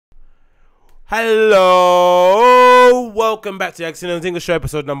Hello, welcome back to the Agostinho Zinga show,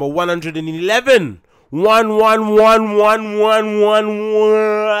 episode number 111.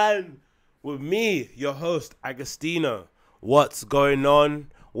 1111111 with me, your host Agostinho. What's going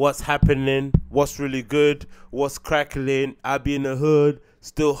on? What's happening? What's really good? What's crackling? I be in the hood,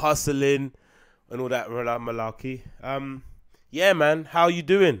 still hustling, and all that malarkey. Yeah, man, how you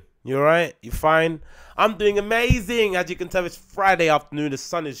doing? You alright? You fine? I'm doing amazing. As you can tell, it's Friday afternoon. The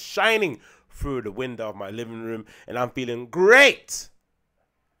sun is shining through the window of my living room, and I'm feeling great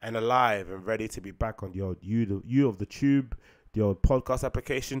and alive and ready to be back on the old you of the tube, the old podcast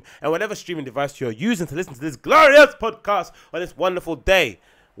application, and whatever streaming device you're using to listen to this glorious podcast on this wonderful day.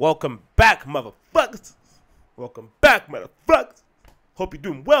 Welcome back, motherfuckers. Welcome back, motherfuckers. Hope you're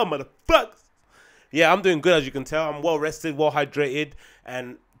doing well, motherfuckers. Yeah, I'm doing good, as you can tell. I'm well rested, well hydrated,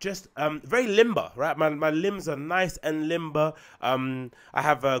 and just very limber, right? My limbs are nice and limber. I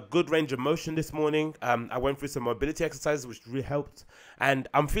have a good range of motion this morning. I went through some mobility exercises, which really helped. And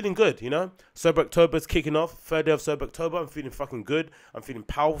I'm feeling good, you know? Sober October's kicking off. Third day of Sober October. I'm feeling fucking good. I'm feeling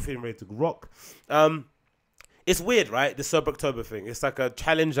powerful, feeling ready to rock. It's weird, right? The Sober October thing. It's like a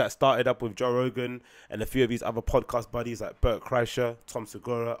challenge that started up with Joe Rogan and a few of these other podcast buddies like Bert Kreischer, Tom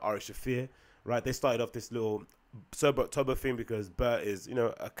Segura, Ari Shafir, right? They started off this little Sober October thing because Bert is, you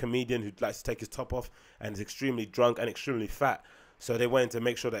know, a comedian who likes to take his top off and is extremely drunk and extremely fat. So they wanted to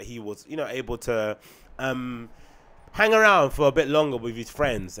make sure that he was, you know, able to hang around for a bit longer with his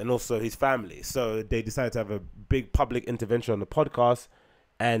friends and also his family. So they decided to have a big public intervention on the podcast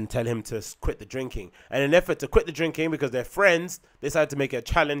and tell him to quit the drinking. And in an effort to quit the drinking, because they're friends, they decided to make it a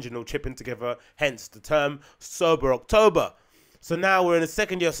challenge and all chip in together, hence the term Sober October. So now we're in the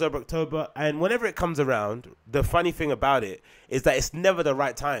second year of Sober October, and whenever it comes around, the funny thing about it is that it's never the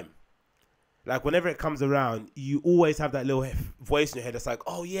right time. Like, whenever it comes around, you always have that little voice in your head that's like,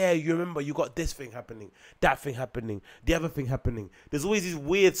 oh yeah, you remember you got this thing happening, that thing happening, the other thing happening. There's always these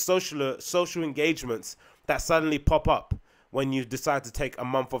weird social engagements that suddenly pop up when you decide to take a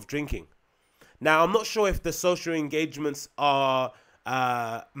month off drinking. Now, I'm not sure if the social engagements are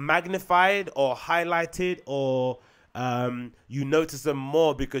magnified or highlighted, or you notice them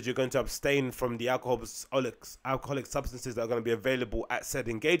more because you're going to abstain from the alcoholic substances that are going to be available at said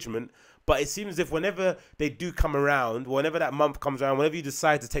engagement. But it seems as if whenever they do come around, whenever that month comes around, whenever you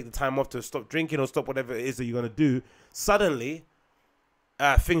decide to take the time off to stop drinking or stop whatever it is that you're going to do, suddenly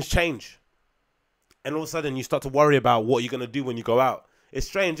things change. And all of a sudden you start to worry about what you're going to do when you go out. It's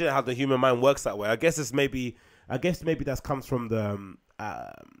strange, isn't it, how the human mind works that way. I guess maybe that comes from the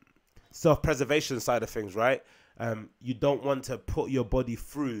self-preservation side of things, right? You don't want to put your body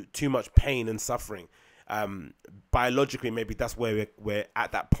through too much pain and suffering. Biologically, maybe that's where we're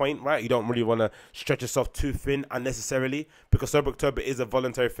at that point, right? You don't really want to stretch yourself too thin unnecessarily, because Sober October is a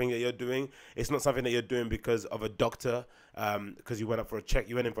voluntary thing that you're doing. It's not something that you're doing because of a doctor, because you went in for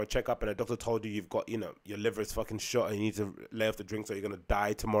a checkup, and a doctor told you you've got, you know, your liver is fucking shot and you need to lay off the drink so you're going to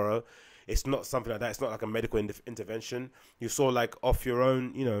die tomorrow. It's not something like that. It's not like a medical intervention. You saw, like, off your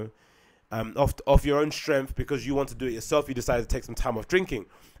own, you know, off your own strength, because you want to do it yourself, you decide to take some time off drinking,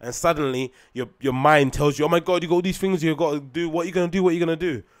 and suddenly your mind tells you, oh my god, you got all these things you got to do, what are you going to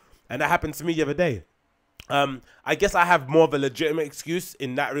do? And that happened to me the other day. I guess I have more of a legitimate excuse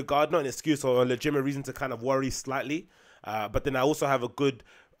in that regard, not an excuse or a legitimate reason to kind of worry slightly, but then I also have a good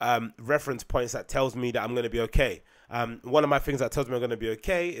reference points that tells me that I'm going to be okay. One of my things that tells me I'm going to be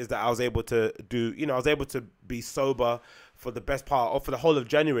okay is that I was able to be sober for the best part, or for the whole of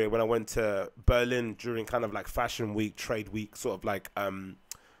January, when I went to Berlin during kind of like fashion week, trade week, sort of like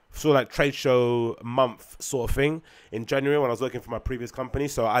trade show month sort of thing in January when I was working for my previous company.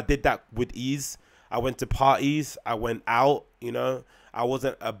 So I did that with ease. I went to parties, I went out, you know, I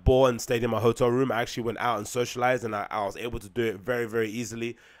wasn't a bore and stayed in my hotel room. I actually went out and socialized, and I was able to do it very, very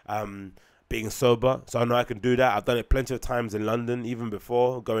easily, being sober. So I know I can do that. I've done it plenty of times in London, even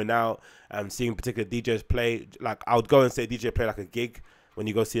before, going out and seeing particular DJs play. Like, I would go and see a DJ play like a gig. When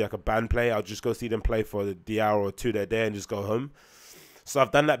you go see like a band play, I'll just go see them play for the hour or two they're there and just go home. So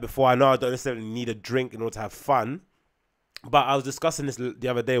I've done that before. I know I don't necessarily need a drink in order to have fun. But I was discussing this the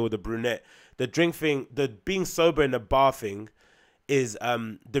other day with a brunette. The drink thing, the being sober in the bar thing, is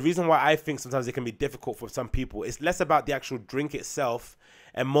the reason why I think sometimes it can be difficult for some people. It's less about the actual drink itself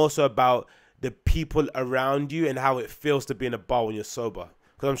and more so about the people around you and how it feels to be in a bar when you're sober.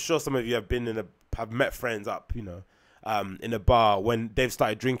 Because I'm sure some of you have met friends up, you know, in a bar when they've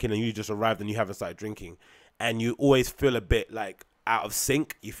started drinking and you just arrived and you haven't started drinking, and you always feel a bit like out of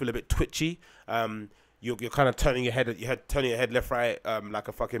sync. You feel a bit twitchy. you're kind of turning your head left, right, like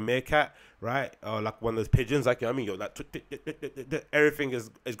a fucking meerkat, right? Or like one of those pigeons, like, you know what I mean? You're like, everything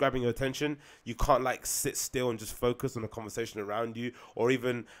is grabbing your attention. You can't like sit still and just focus on the conversation around you, or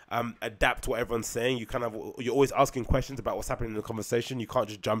even adapt to what everyone's saying. You're always asking questions about what's happening in the conversation. You can't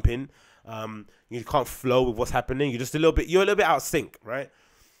just jump in. You can't flow with what's happening. You're a little bit out of sync, right?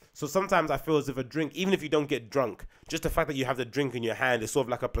 So sometimes I feel as if a drink, even if you don't get drunk, just the fact that you have the drink in your hand is sort of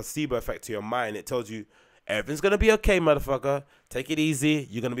like a placebo effect to your mind. It tells you everything's going to be okay, motherfucker. Take it easy.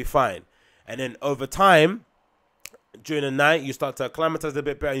 You're going to be fine. And then over time, during the night, you start to acclimatize a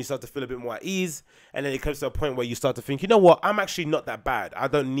bit better and you start to feel a bit more at ease. And then it comes to a point where you start to think, you know what? I'm actually not that bad. I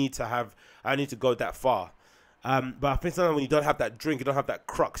need to go that far. But I think sometimes when you don't have that drink, you don't have that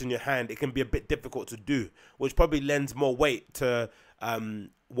crux in your hand, it can be a bit difficult to do, which probably lends more weight to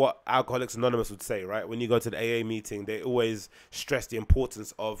what Alcoholics Anonymous would say, right? When you go to the AA meeting, they always stress the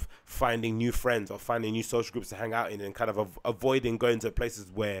importance of finding new friends or finding new social groups to hang out in, and kind of avoiding going to places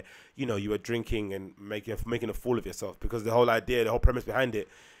where, you know, you are drinking and making a fool of yourself, because the whole premise behind it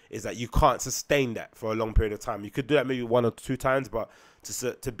is that you can't sustain that for a long period of time. You could do that maybe 1 or 2 times, but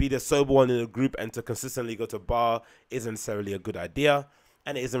to be the sober one in a group and to consistently go to a bar isn't necessarily a good idea,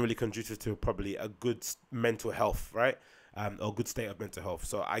 and it isn't really conducive to probably a good mental health, right? Or good state of mental health.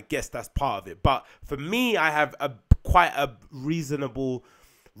 So I guess that's part of it. But for me, I have quite a reasonable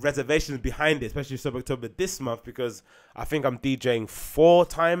reservations behind it, especially Sober October this month, because I think I'm DJing 4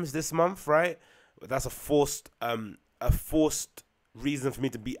 times this month, right? That's a forced reason for me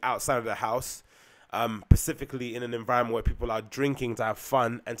to be outside of the house, specifically in an environment where people are drinking to have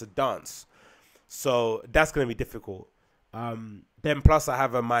fun and to dance. So that's going to be difficult. Then plus I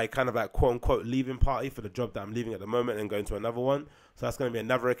have my kind of like quote unquote leaving party for the job that I'm leaving at the moment and going to another one. So that's going to be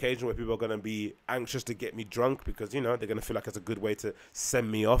another occasion where people are going to be anxious to get me drunk, because, you know, they're going to feel like it's a good way to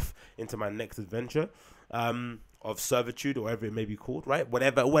send me off into my next adventure of servitude, or whatever it may be called, right?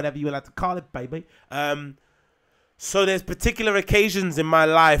 Whatever you like to call it, baby. So there's particular occasions in my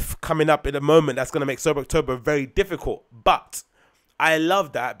life coming up in a moment that's going to make Sober October very difficult. But I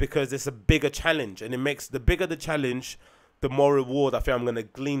love that because it's a bigger challenge, and it makes the bigger the challenge, the more reward I feel I'm going to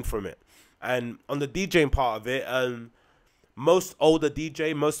glean from it. And on the DJing part of it, most older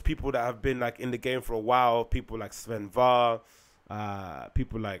most people that have been like in the game for a while, people like Sven Var,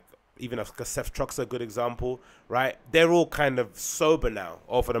 people like even Seth Truck's a good example, right? They're all kind of sober now,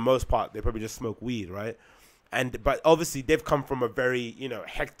 or for the most part, they probably just smoke weed, right? But obviously they've come from a very, you know,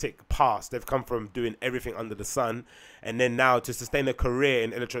 hectic past. They've come from doing everything under the sun, and then now to sustain a career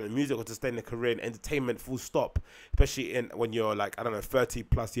in electronic music, or to sustain a career in entertainment, full stop, especially when you're like, I don't know, 30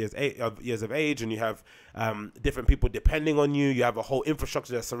 plus years of age, and you have different people depending on you, you have a whole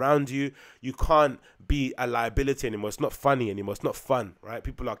infrastructure that surrounds you. You can't be a liability anymore. It's not funny anymore. It's not fun, right?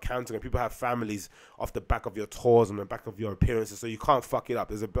 People are counting, and people have families off the back of your tours and the back of your appearances, so you can't fuck it up.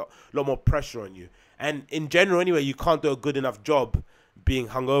 There's a lot more pressure on you. And in general, anyway, you can't do a good enough job being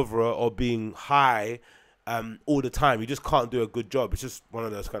hungover or being high all the time. You just can't do a good job. It's just one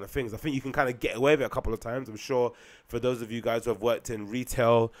of those kind of things. I think you can kind of get away with it a couple of times. I'm sure for those of you guys who have worked in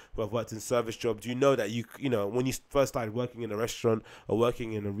retail, who have worked in service jobs, you know that you know, when you first started working in a restaurant or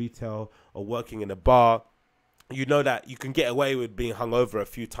working in a retail or working in a bar, you know that you can get away with being hungover a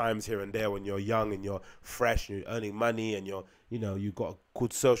few times here and there when you're young and you're fresh and you're earning money and you've got a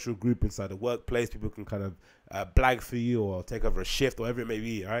good social group inside the workplace. People can kind of blag for you or take over a shift or whatever it may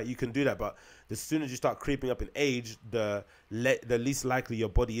be, right? You can do that, but as soon as you start creeping up in age, the least likely your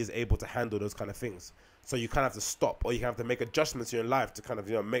body is able to handle those kind of things. So you kind of have to stop, or you have to make adjustments in your life to kind of,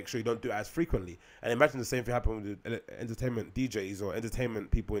 you know, make sure you don't do it as frequently. And imagine the same thing happened with entertainment DJs or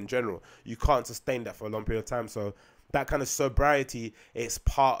entertainment people in general. You can't sustain that for a long period of time. So that kind of sobriety is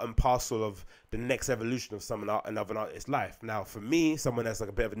part and parcel of the next evolution of someone of an artist's life. Now, for me, someone that's like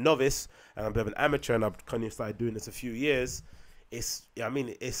a bit of a novice and a bit of an amateur, and I've kind of started doing this a few years, it's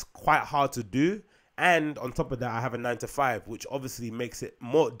quite hard to do. And on top of that, I have a 9-to-5, which obviously makes it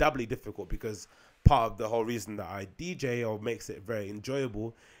more doubly difficult, because part of the whole reason that I DJ, or makes it very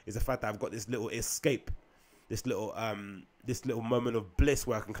enjoyable, is the fact that I've got this little escape, this little moment of bliss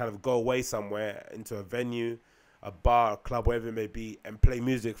where I can kind of go away somewhere into a venue, a bar, a club, wherever it may be, and play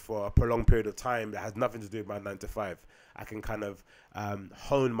music for a prolonged period of time that has nothing to do with my 9-to-5. I can kind of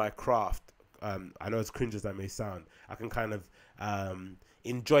hone my craft. I know as cringe as that may sound, I can kind of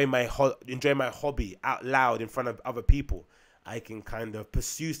enjoy my hobby out loud in front of other people. I can kind of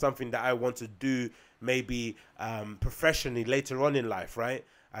pursue something that I want to do, maybe professionally later on in life, right?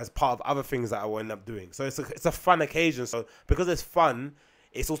 As part of other things that I will end up doing. So it's a fun occasion. So because it's fun,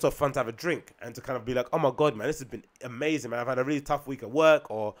 it's also fun to have a drink and to kind of be like, oh my God, man, this has been amazing, man. I've had a really tough week at work,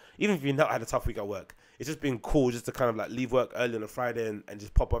 or even if you've not had a tough week at work, it's just been cool just to kind of like leave work early on a Friday and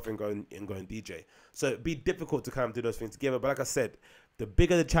just pop off and go and DJ. So it'd be difficult to kind of do those things together. But like I said, the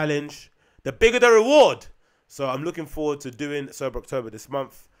bigger the challenge, the bigger the reward. So I'm looking forward to doing Sober October this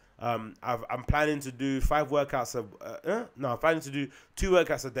month. I'm planning to do 5 workouts. I'm planning to do 2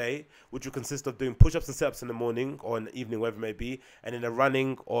 workouts a day, which will consist of doing push-ups and sit-ups in the morning or in the evening, whatever it may be, and then a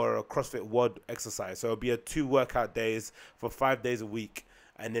running or a CrossFit WOD exercise. So it'll be 2 workout days for 5 days a week.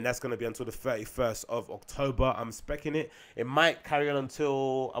 And then that's going to be until the 31st of October. I'm speccing it. It might carry on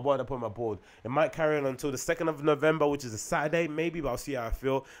until, I wanted to put on my board. It might carry on until the 2nd of November, which is a Saturday, maybe, but I'll see how I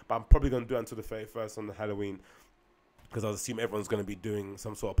feel. But I'm probably going to do it until the 31st on the Halloween, because I assume everyone's going to be doing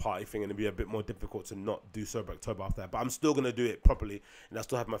some sort of party thing, and it'll be a bit more difficult to not do Sober October after that. But I'm still going to do it properly, and I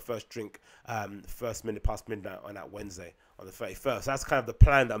still have my first drink first minute past midnight on that Wednesday on the 31st. So that's kind of the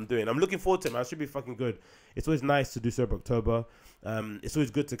plan that I'm doing. I'm looking forward to it, man. It should be fucking good. It's always nice to do Sober October. It's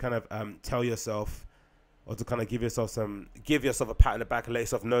always good to kind of tell yourself, or to kind of give yourself a pat on the back and let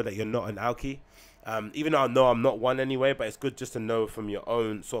yourself know that you're not an alkie. Even though I know I'm not one anyway, but it's good just to know from your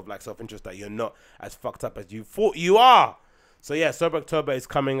own sort of like self-interest that you're not as fucked up as you thought you are. So yeah, Sober October is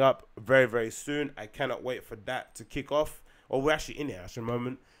coming up very, very soon. I cannot wait for that to kick off. Or we're actually in it at the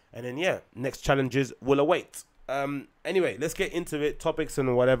moment. And then yeah, next challenges will await. Anyway, let's get into it, topics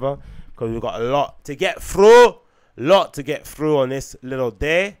and whatever, because we've got a lot to get through. On this little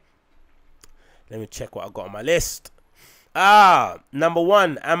day. Let me check what I've got on my list. Number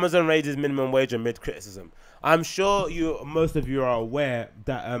 1, Amazon raises minimum wage amid criticism. I'm sure most of you are aware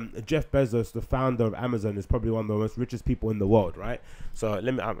that Jeff Bezos, the founder of Amazon, is probably one of the most richest people in the world, right? So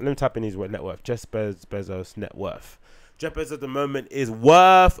let me type in his net worth. Jeff Bezos net worth. Jeff Bezos at the moment is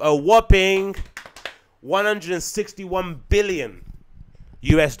worth a whopping 161 billion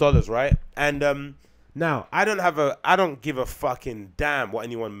US dollars, right? And now, I don't give a fucking damn what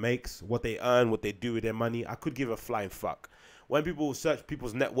anyone makes, what they earn, what they do with their money. I could give a flying fuck. When people search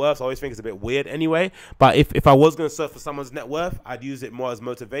people's net worths, I always think it's a bit weird anyway. But if I was going to search for someone's net worth, I'd use it more as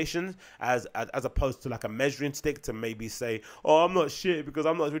motivation as opposed to like a measuring stick to maybe say, oh, I'm not shit because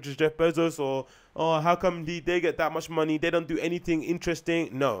I'm not as rich as Jeff Bezos, or oh, how come they get that much money? They don't do anything interesting.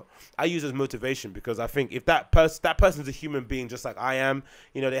 No, I use it as motivation because I think if that person's a human being just like I am,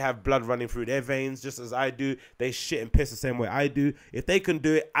 you know, they have blood running through their veins just as I do. They shit and piss the same way I do. If they can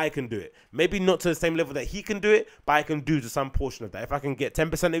do it, I can do it. Maybe not to the same level that he can do it, but I can do to some portion of that. If I can get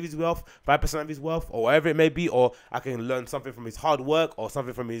 10% of his wealth, 5% of his wealth, or whatever it may be, or I can learn something from his hard work, or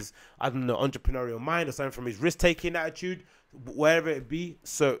something from his, I don't know, entrepreneurial mind, or something from his risk-taking attitude, wherever it be,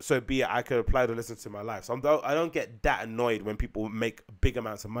 so be it, I could apply the lessons to my life. So I don't get that annoyed when people make big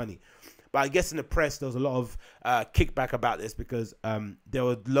amounts of money. But I guess in the press, there was a lot of kickback about this because there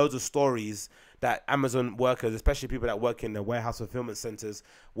were loads of stories that Amazon workers, especially people that work in the warehouse fulfillment centers,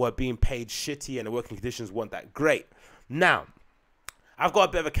 were being paid shitty and the working conditions weren't that great. Now, I've got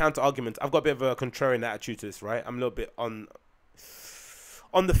a bit of a counter argument. I've got a bit of a contrarian attitude to this, right? I'm a little bit on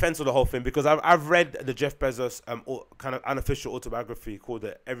the fence with the whole thing because I've read the Jeff Bezos kind of unofficial autobiography called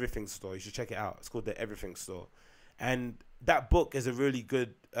The Everything Store. You should check it out. It's called The Everything Store. And that book is a really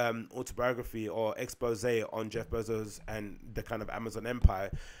good autobiography or expose on Jeff Bezos and the kind of Amazon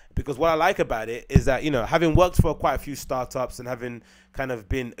empire. Because what I like about it is that, you know, having worked for quite a few startups and having kind of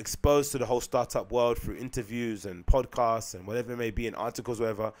been exposed to the whole startup world through interviews and podcasts and whatever it may be in articles,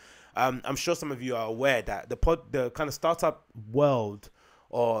 whatever, I'm sure some of you are aware that the kind of startup world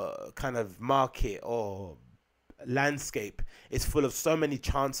or kind of market or landscape is full of so many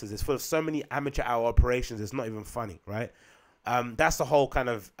chances. It's full of so many amateur hour operations. It's not even funny, right? That's the whole kind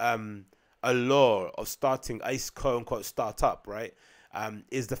of allure of starting a quote unquote startup, right?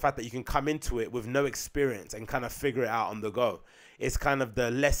 Is the fact that you can come into it with no experience and kind of figure it out on the go. It's kind of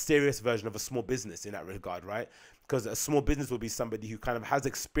the less serious version of a small business in that regard, right? Because a small business will be somebody who kind of has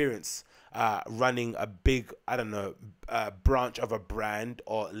experience running a big, I don't know, branch of a brand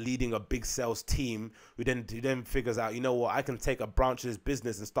or leading a big sales team who then figures out, you know what, I can take a branch of this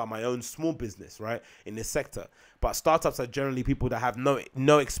business and start my own small business, right, in this sector. But startups are generally people that have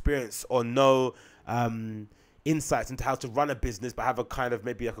no experience or no insights into how to run a business, but have a kind of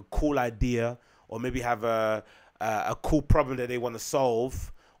maybe like a cool idea or maybe have a cool problem that they want to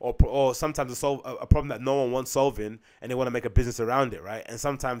solve. Or sometimes to solve a problem that no one wants solving and they want to make a business around it, right? And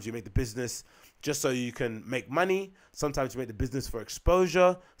sometimes you make the business just so you can make money. Sometimes you make the business for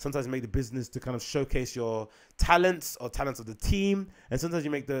exposure. Sometimes you make the business to kind of showcase your talents or talents of the team. And sometimes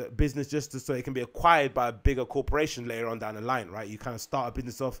you make the business just so it can be acquired by a bigger corporation later on down the line, right? You kind of start a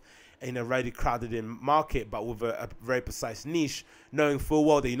business off in a really crowded in market, but with a very precise niche, knowing full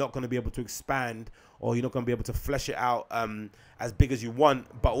well that you're not going to be able to expand, or you're not going to be able to flesh it out as big as you want,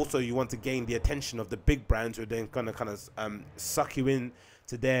 but also you want to gain the attention of the big brands who are then going to kind of suck you in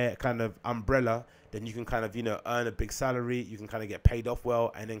to their kind of umbrella. Then you can kind of, you know, earn a big salary, you can kind of get paid off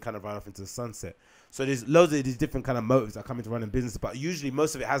well, and then kind of run off into the sunset. So there's loads of these different kind of motives that come into running business, but usually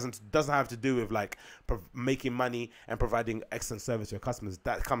most of it doesn't have to do with like making money and providing excellent service to your customers.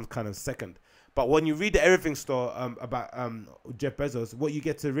 That comes kind of second. But when you read the Everything Store about Jeff Bezos, what you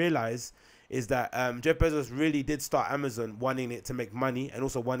get to realize is that Jeff Bezos really did start Amazon wanting it to make money and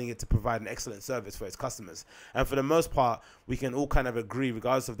also wanting it to provide an excellent service for its customers. And for the most part, we can all kind of agree,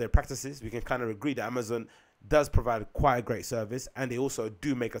 regardless of their practices, we can kind of agree that Amazon does provide quite a great service, and they also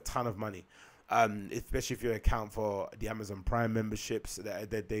do make a ton of money. Especially if you account for the Amazon Prime memberships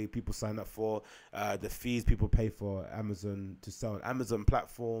that people sign up for, the fees people pay for Amazon to sell on Amazon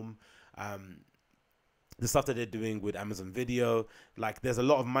platform, the stuff that they're doing with Amazon Video. Like, there's a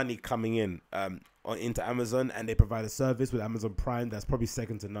lot of money coming in into Amazon, and they provide a service with Amazon Prime that's probably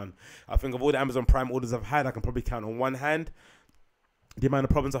second to none. I think of all the Amazon Prime orders I've had, I can probably count on one hand the amount of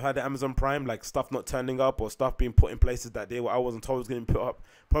problems I've had at Amazon Prime, like stuff not turning up or stuff being put in places that I wasn't told was going to be put up.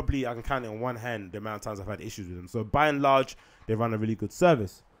 Probably I can count it on one hand the amount of times I've had issues with them. So by and large, they run a really good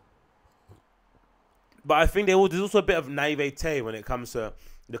service. But I think there's also a bit of naivete when it comes to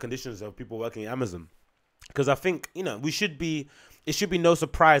the conditions of people working at Amazon. Because I think, you know, it should be no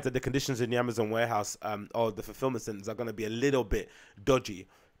surprise that the conditions in the Amazon warehouse or the fulfillment centers are going to be a little bit dodgy.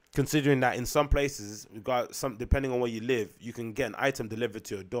 Considering that in some places, depending on where you live, you can get an item delivered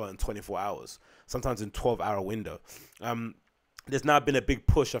to your door in 24 hours, sometimes in 12-hour window. There's now been a big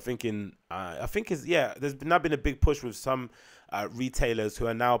push, there's now been a big push with some retailers who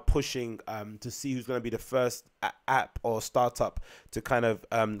are now pushing to see who's going to be the first app or startup to kind of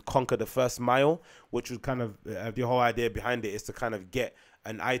conquer the first mile, which was kind of the whole idea behind it is to kind of get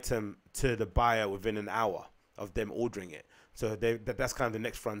an item to the buyer within an hour of them ordering it. So that's kind of the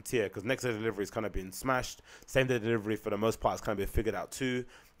next frontier, because next day delivery is kind of been smashed. Same day delivery for the most part has kind of been figured out too.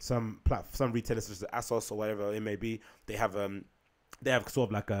 Some retailers such as ASOS or whatever it may be, they have sort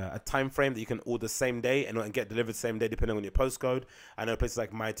of like a time frame that you can order same day and get delivered same day depending on your postcode. I know places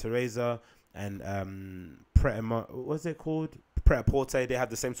like My Teresa and what's it called? Pret-a-Porter, they have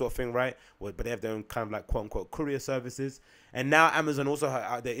the same sort of thing, right? But they have their own kind of like quote-unquote courier services. And now Amazon also,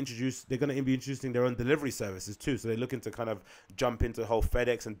 they're going to be introducing their own delivery services too. So they're looking to kind of jump into the whole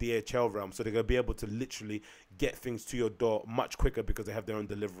FedEx and DHL realm. So they're going to be able to literally get things to your door much quicker because they have their own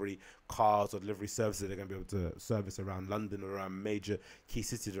delivery cars or delivery services they're going to be able to service around London or around major key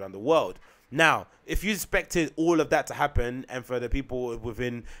cities around the world. Now, if you expected all of that to happen and for the people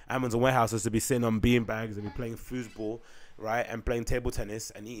within Amazon warehouses to be sitting on beanbags and be playing foosball, right, and playing table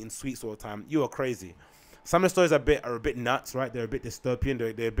tennis and eating sweets all the time, you are crazy. Some of the stories are a bit nuts, right? They're a bit dystopian.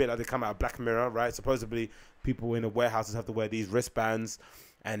 They're a bit like they come out of Black Mirror, right? Supposedly, people in the warehouses have to wear these wristbands,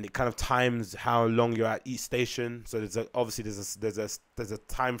 and it kind of times how long you're at each station. So there's a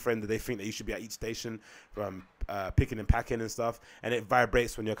time frame that they think that you should be at each station from picking and packing and stuff, and it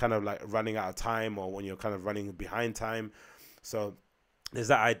vibrates when you're kind of like running out of time or when you're kind of running behind time. So there's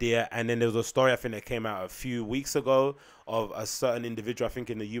that idea. And then there was a story I think that came out a few weeks ago of a certain individual, I think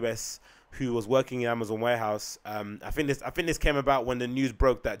in the US, who was working in Amazon warehouse. I think this came about when the news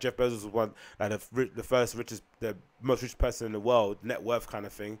broke that Jeff Bezos was the most richest person in the world, net worth kind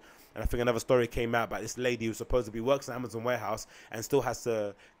of thing. And I think another story came out about this lady who supposedly works in Amazon warehouse and still has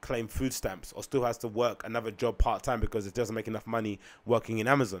to claim food stamps or still has to work another job part-time because it doesn't make enough money working in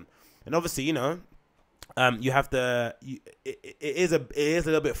Amazon. And obviously, you know, you have to. It is a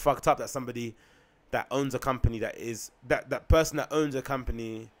little bit fucked up that somebody that owns a company that person that owns a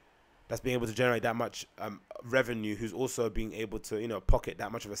company that's being able to generate that much revenue, who's also being able to, you know, pocket that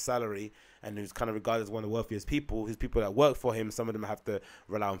much of a salary, and who's kind of regarded as one of the wealthiest people, who's people that work for him, some of them have to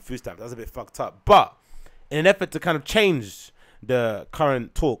rely on food stamps. That's a bit fucked up. But in an effort to kind of change the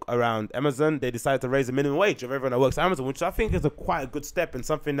current talk around Amazon, they decided to raise the minimum wage of everyone that works at Amazon, which I think is quite a good step and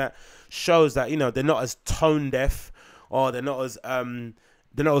something that shows that, you know, they're not as tone deaf or they're not as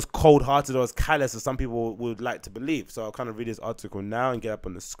cold-hearted or as callous as some people would like to believe. So I'll kind of read this article now and get up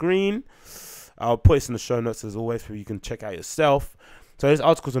on the screen. I'll put this in the show notes as always for you can check out yourself. So this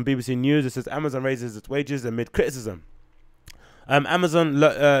article's on BBC News. It says Amazon raises its wages amid criticism. Amazon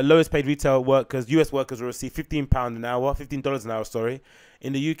lowest paid retail workers, US workers will receive £15 an hour, $15 an hour, sorry.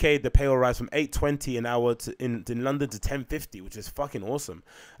 In the UK, the pay will rise from $8.20 an hour in London to $10.50, which is fucking awesome.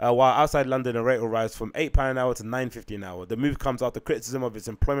 While outside London, the rate will rise from £8 an hour to $9.50 an hour. The move comes after criticism of its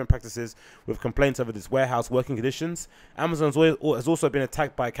employment practices with complaints over its warehouse working conditions. Amazon has also been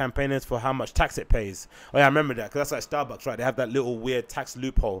attacked by campaigners for how much tax it pays. Oh yeah, I remember that, because that's like Starbucks, right? They have that little weird tax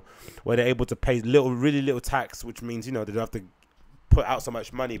loophole where they're able to pay really little tax, which means, you know, they don't have to put out so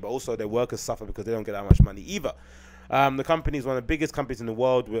much money, but also their workers suffer because they don't get that much money either. The company is one of the biggest companies in the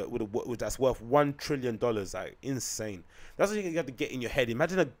world with that's worth $1 trillion. Like, insane. That's what you have to get in your head.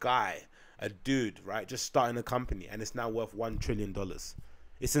 Imagine a dude, right, just starting a company and it's now worth $1 trillion.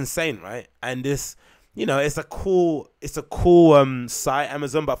 It's insane, right? And this, you know, it's a cool site,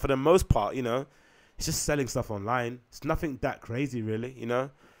 Amazon, but for the most part, you know, it's just selling stuff online. It's nothing that crazy, really, you know.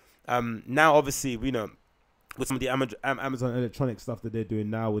 Now, obviously, you know, with some of the Amazon electronic stuff that they're doing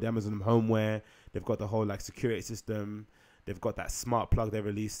now with Amazon Homeware, they've got the whole like security system. They've got that smart plug they're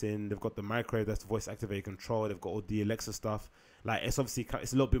releasing. They've got the microwave that's voice activated control. They've got all the Alexa stuff. Like, it's obviously,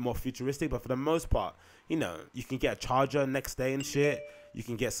 it's a little bit more futuristic, but for the most part, you know, you can get a charger next day and shit. You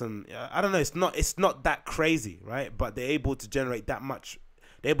can get some, I don't know, it's not that crazy, right? But they're able to generate that much.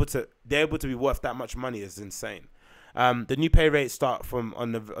 They're able to be worth that much money. Is insane. The new pay rates start from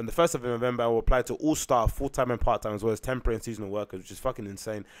on the 1st of November and will apply to all staff, full-time and part-time, as well as temporary and seasonal workers, which is fucking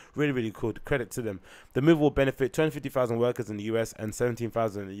insane. Really, really cool. Credit to them. The move will benefit 250,000 workers in the US and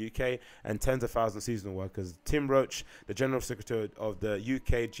 17,000 in the UK and tens of thousands of seasonal workers. Tim Roach, the General Secretary of the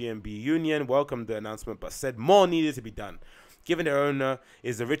UK GMB Union, welcomed the announcement but said more needed to be done. Given their owner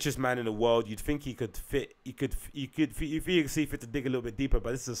is the richest man in the world, you'd think he could see fit to dig a little bit deeper,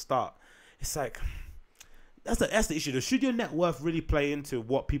 but this is a start. It's like, that's the issue. Should your net worth really play into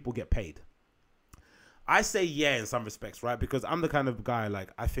what people get paid? I say yeah in some respects, right? Because I'm the kind of guy,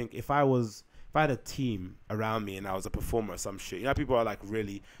 like, I think if I had a team around me and I was a performer or some shit, you know, people are like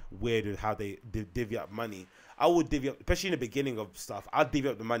really weird with how they divvy up money. I would divvy up, especially in the beginning of stuff, I'd divvy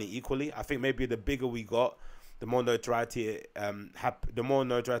up the money equally. I think maybe the bigger we got, the more notoriety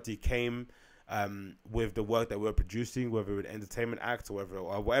came with the work that we were producing, whether with entertainment acts or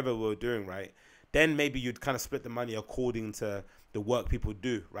whatever we were doing, right? Then maybe you'd kind of split the money according to the work people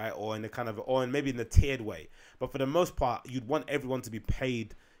do, right? Or maybe in a tiered way. But for the most part, you'd want everyone to be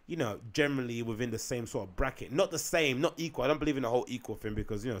paid, you know, generally within the same sort of bracket. Not the same, not equal. I don't believe in the whole equal thing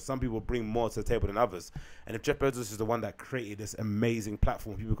because, you know, some people bring more to the table than others. And if Jeff Bezos is the one that created this amazing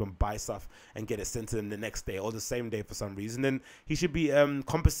platform, people can buy stuff and get it sent to them the next day or the same day for some reason, then he should be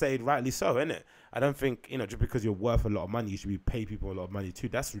compensated rightly so, innit? I don't think, you know, just because you're worth a lot of money, you should be paying people a lot of money too.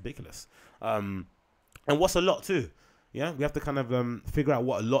 That's ridiculous. And what's a lot too? Yeah, we have to kind of figure out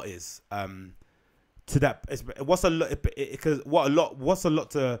what a lot is. To that, what's a lot? Because what's a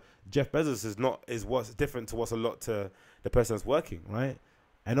lot to Jeff Bezos is what's different to what's a lot to the person that's working, right?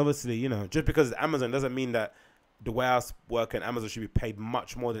 And obviously, you know, just because it's Amazon doesn't mean that the warehouse worker in Amazon should be paid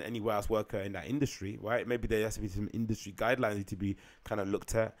much more than any warehouse worker in that industry, right? Maybe there has to be some industry guidelines need to be kind of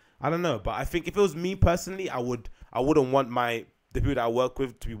looked at. I don't know, but I think if it was me personally, I wouldn't want the people that I work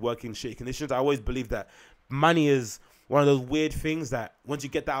with to be working in shitty conditions. I always believe that money is one of those weird things that once you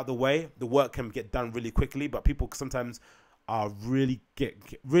get that out of the way, the work can get done really quickly. But people sometimes are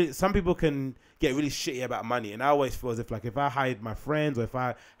some people can get really shitty about money. And I always feel as if, like, if I hired my friends or if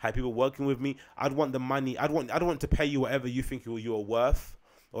I had people working with me, I'd want the money. I'd want to pay you whatever you think you're worth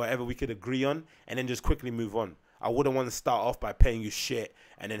or whatever we could agree on, and then just quickly move on. I wouldn't want to start off by paying you shit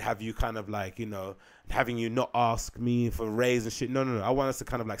and then have you kind of like, you know, having you not ask me for a raise and shit. No. I want us to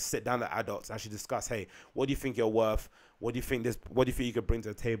kind of like sit down as adults and actually discuss, hey, what do you think you're worth? What do you think you could bring to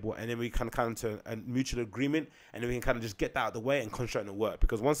the table? And then we can come to a mutual agreement, and then we can kind of just get that out of the way and concentrate on the work.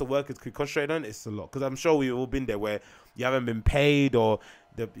 Because once the work is concentrated on, it's a lot. Because I'm sure we've all been there where you haven't been paid or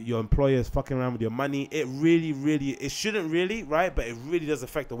your employer is fucking around with your money. It shouldn't really, right? But it really does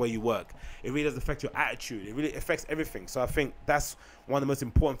affect the way you work. It really does affect your attitude. It really affects everything. So I think that's one of the most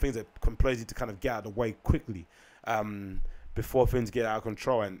important things that employers need to kind of get out of the way quickly. Before things get out of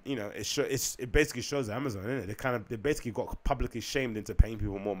control. And, you know, it basically shows Amazon, isn't it? They basically got publicly shamed into paying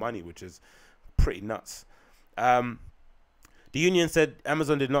people more money, which is pretty nuts. The union said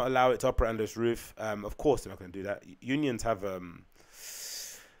Amazon did not allow it to operate under its roof. Of course they're not going to do that. Unions have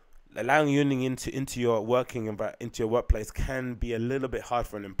allowing union into your workplace can be a little bit hard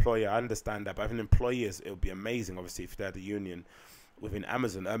for an employer. I understand that, but if an employer it would be amazing, obviously, if they had a union. within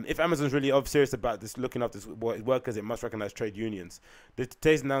Amazon. If Amazon's really serious about this, looking after workers, it must recognize trade unions.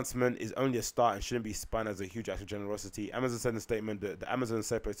 Today's announcement is only a start and shouldn't be spun as a huge act of generosity. Amazon said in a statement that the Amazon is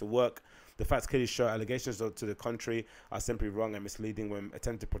safe place to work. The facts clearly show allegations to the contrary are simply wrong and misleading when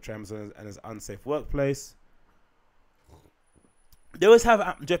attempting to portray Amazon as an unsafe workplace. They always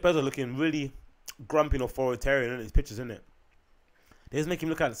have Jeff Bezos looking really grumpy and authoritarian in his pictures, isn't it? They just make him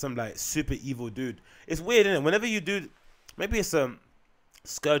look like some like super evil dude. It's weird, isn't it? Whenever you do, maybe it's a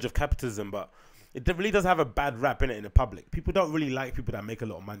scourge of capitalism, but it really does have a bad rap in it in the public. People don't really like people that make a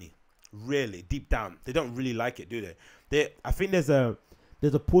lot of money. Really, deep down, they don't really like it, do they? I think there's a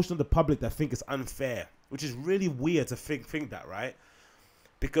portion of the public that think it's unfair, which is really weird to think that, right?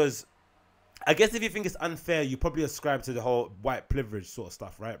 Because I guess if you think it's unfair, you probably ascribe to the whole white privilege sort of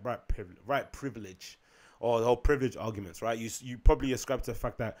stuff, right? Right privilege, or the whole privilege arguments, right? You probably ascribe to the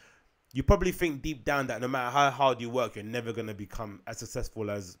fact that you probably think deep down that no matter how hard you work, you're never going to become as successful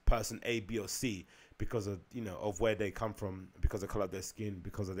as person A, B, or C because of, you know, of where they come from, because of the color of their skin,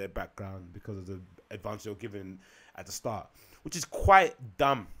 because of their background, because of the advantage they're given at the start, which is quite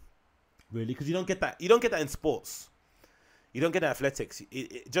dumb, really, because you don't get that. You don't get that in sports. You don't get athletics.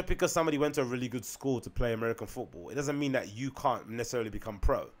 Just because somebody went to a really good school to play American football, it doesn't mean that you can't necessarily become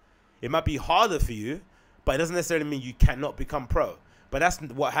pro. It might be harder for you, but it doesn't necessarily mean you cannot become pro. But that's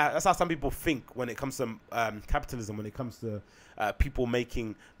how some people think when it comes to capitalism, when it comes to people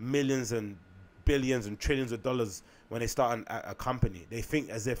making millions and billions and trillions of dollars when they start a company. They think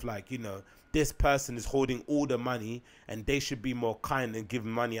as if, like, you know, this person is holding all the money and they should be more kind and give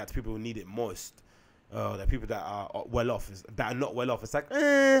money out to people who need it most. The people that are well off, that are not well off. It's like,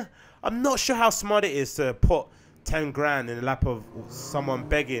 I'm not sure how smart it is to put 10 grand in the lap of someone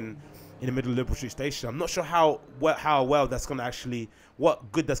begging in the middle of Liverpool Street Station. I'm not sure how well that's going to actually, what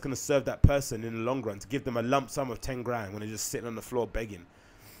good that's going to serve that person in the long run, to give them a lump sum of 10 grand when they're just sitting on the floor begging.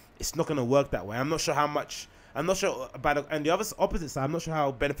 It's not going to work that way. I'm not sure how much, I'm not sure about it. And the other opposite side, I'm not sure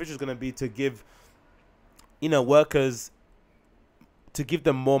how beneficial it's going to be to give, you know, workers, to give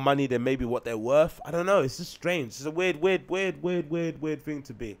them more money than maybe what they're worth. I don't know. It's just strange. It's a weird thing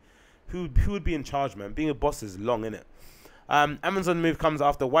to be. Who would be in charge, man? Being a boss is long, innit? Amazon move comes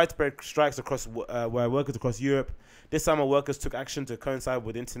after widespread strikes across where workers across Europe. This summer, workers took action to coincide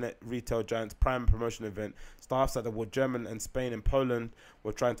with internet retail giant's prime promotion event. Staff said that Germany and Spain and Poland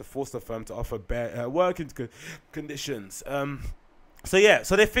were trying to force the firm to offer better working conditions. So yeah,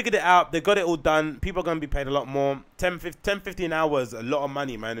 so they figured it out. They got it all done. People are going to be paid a lot more. 10, 15 hours, a lot of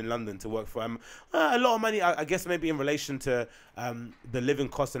money, man, in London to work for them. A lot of money, I guess maybe in relation to the living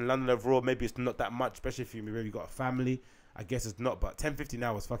costs in London overall. Maybe it's not that much, especially if you maybe got a family. I guess it's not, but 10, 15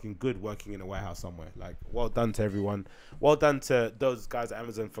 hours fucking good working in a warehouse somewhere. Like, well done to everyone. Well done to those guys at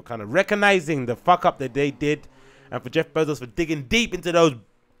Amazon for kind of recognizing the fuck up that they did, and for Jeff Bezos for digging deep into those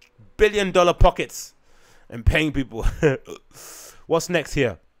billion-dollar pockets and paying people. What's next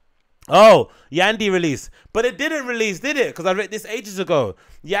here? Oh, YANDHI release. But it didn't release, did it? Because I read this ages ago.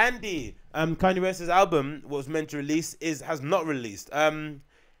 YANDHI, Kanye West's album was meant to release, has not released.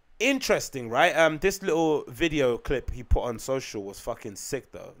 Interesting, right? This little video clip he put on social was fucking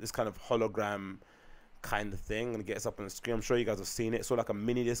sick, though. This kind of hologram kind of thing. I'm going to get this up on the screen. I'm sure you guys have seen it. It's sort of like a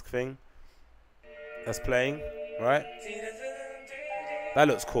mini disc thing that's playing, right? That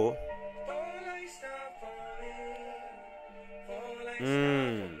looks cool.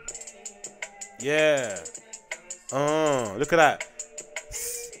 Yeah. Oh, look at that.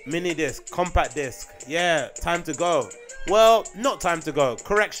 Mini disc, compact disc. Yeah, time to go. Well, not time to go.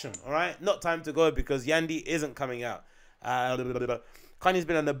 Correction, all right? Not time to go because YANDHI isn't coming out. Kanye's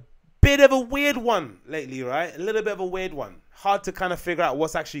been on a bit of a weird one lately, right? A little bit of a weird one. Hard to kind of figure out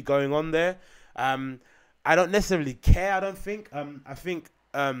what's actually going on there. I don't necessarily care, I don't think. I think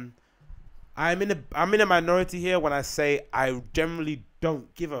I'm in a minority here when I say I generally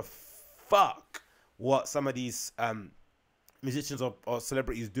don't give a fuck what some of these musicians or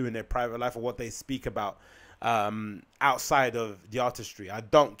celebrities do in their private life or what they speak about outside of the artistry. I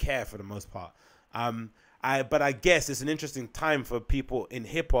don't care for the most part. But I guess it's an interesting time for people in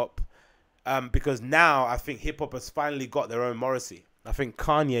hip hop because now I think hip hop has finally got their own Morrissey. I think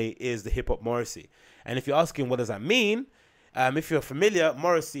Kanye is the hip hop Morrissey. And if you're asking what does that mean, if you're familiar,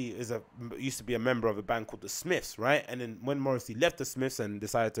 Morrissey used to be a member of a band called the Smiths, right? And then when Morrissey left the Smiths and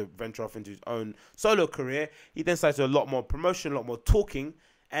decided to venture off into his own solo career, he then started to do a lot more promotion, a lot more talking,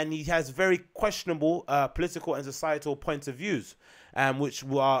 and he has very questionable political and societal points of views, which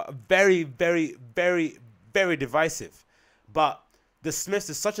are very, very, very, very divisive. But the Smiths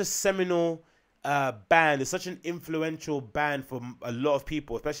is such a seminal band. It's such an influential band for a lot of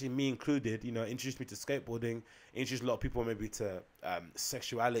people, especially me included. You know, introduced me to skateboarding, introduced a lot of people maybe to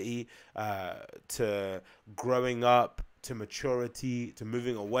sexuality, to growing up, to maturity, to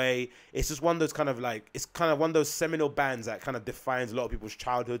moving away. It's just one of those kind of like, it's kind of one of those seminal bands that kind of defines a lot of people's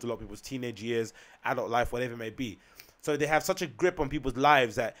childhoods, a lot of people's teenage years, adult life, whatever it may be. So they have such a grip on people's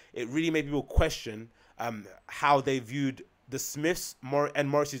lives that it really made people question how they viewed the Smiths and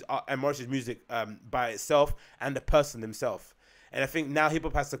Morrissey's music by itself and the person himself. And I think now hip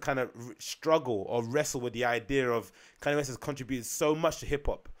hop has to kind of struggle or wrestle with the idea of Kanye West has contributed so much to hip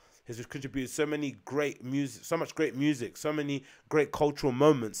hop. Has contributed so many great music, so much great music, so many great cultural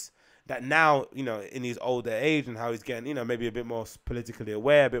moments that now, you know, in his older age and how he's getting, you know, maybe a bit more politically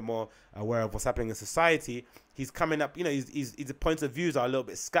aware, a bit more aware of what's happening in society, he's coming up, you know, his points of views are a little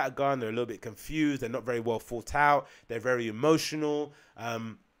bit scattergun, they're a little bit confused, they're not very well thought out, they're very emotional,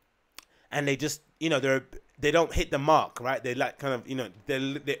 and they just, you know, they don't hit the mark, right? They like kind of, you know,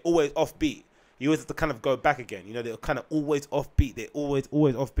 they're always offbeat. You always have to kind of go back again, you know, they're kind of always offbeat, they're always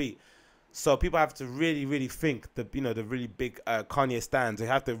offbeat. So people have to really, really think, you know, the really big Kanye stans, they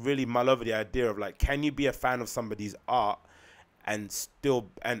have to really mull over the idea of like, can you be a fan of somebody's art and still,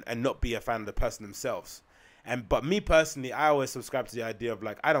 and not be a fan of the person themselves? But me personally, I always subscribe to the idea of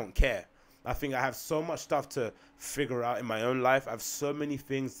like, I don't care. I think I have so much stuff to figure out in my own life. I have so many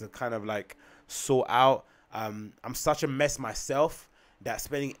things to kind of like sort out. I'm such a mess myself that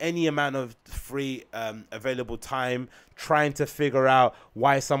spending any amount of free available time trying to figure out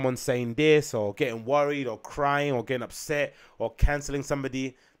why someone's saying this, or getting worried, or crying, or getting upset, or canceling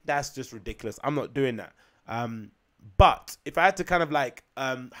somebody, that's just ridiculous. I'm not doing that. But if I had to kind of like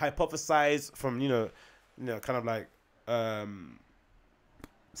hypothesize from, you know, kind of like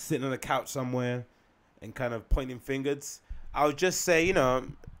sitting on a couch somewhere and kind of pointing fingers, I would just say, you know,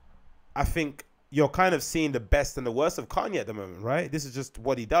 I think you're kind of seeing the best and the worst of Kanye at the moment, right? This is just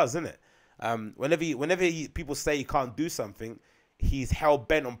what he does, isn't it? Whenever people say he can't do something, he's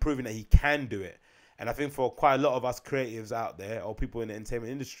hell-bent on proving that he can do it. And I think for quite a lot of us creatives out there, or people in the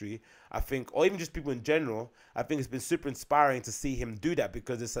entertainment industry, I think, or even just people in general, I think it's been super inspiring to see him do that,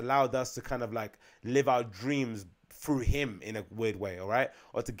 because it's allowed us to kind of like live our dreams through him in a weird way, all right?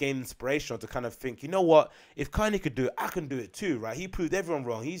 Or to gain inspiration, or to kind of think, you know what, if Kanye could do it, I can do it too, right? He proved everyone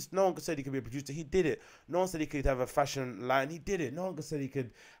wrong. No one said he could be a producer, he did it. No one said he could have a fashion line, he did it. No one said he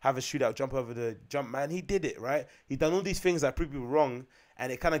could have a shootout, jump over the jump man, he did it, right? He's done all these things that prove people wrong,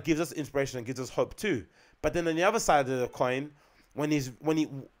 and it kind of gives us inspiration and gives us hope too. But then on the other side of the coin,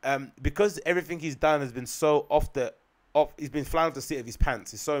 because everything he's done has been so he's been flying off the seat of his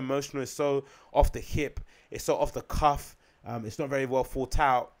pants. It's so emotional. It's so off the hip. It's so off the cuff. It's not very well thought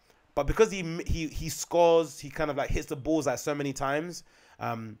out. But because he scores, he kind of like hits the balls like so many times,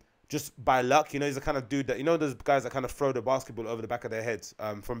 just by luck. You know, he's the kind of dude that, you know, those guys that kind of throw the basketball over the back of their heads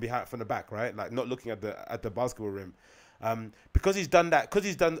from the back, right? Like not looking at the basketball rim. Because he's done that, because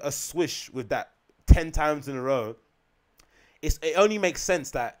he's done a swish with that 10 times in a row, it only makes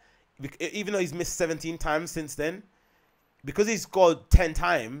sense that even though he's missed 17 times since then, because he's scored 10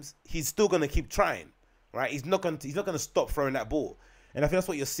 times, he's still gonna keep trying, right? He's not gonna stop throwing that ball. And I think that's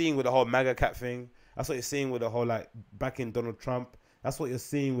what you're seeing with the whole MAGA cat thing. That's what you're seeing with the whole like backing Donald Trump. That's what you're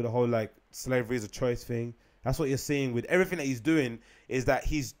seeing with the whole like slavery is a choice thing. That's what you're seeing with everything that he's doing, is that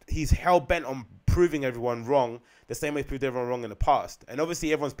he's hell bent on proving everyone wrong the same way he proved everyone wrong in the past. And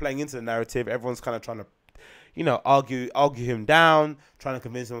obviously everyone's playing into the narrative. Everyone's kind of trying to, you know, argue him down, trying to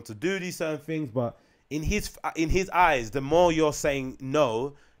convince him to do these certain things. But in his eyes, the more you're saying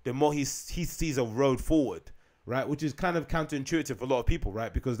no, the more he sees a road forward, right? Which is kind of counterintuitive for a lot of people,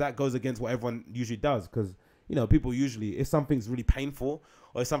 right? Because that goes against what everyone usually does. Because, you know, people usually, if something's really painful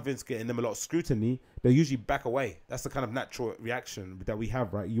or if something's getting them a lot of scrutiny, they usually back away. That's the kind of natural reaction that we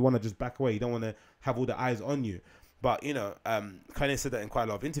have, right? You want to just back away. You don't want to have all the eyes on you. But, you know, Kanye said that in quite a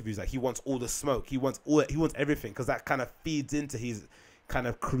lot of interviews, like he wants all the smoke. He wants everything, because that kind of feeds into his kind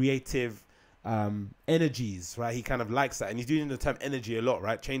of creative energies, right? He kind of likes that, and he's using the term energy a lot,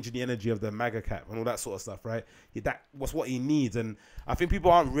 right? Changing the energy of the MAGA cat and all that sort of stuff, right? That was what he needs. And I think people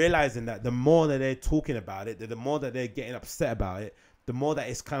aren't realizing that the more that they're talking about it, the more that they're getting upset about it, the more that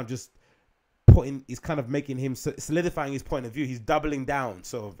it's kind of just he's kind of making him solidifying his point of view. He's doubling down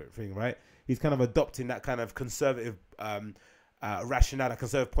sort of thing, right? He's kind of adopting that kind of conservative rationale, a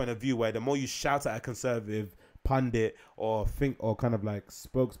conservative point of view, where the more you shout at a conservative pundit or kind of like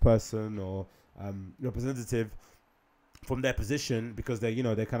spokesperson or representative, from their position, because they, you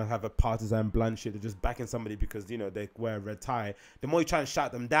know, they kind of have a partisan blunt shit. They're just backing somebody because, you know, they wear a red tie. The more you try and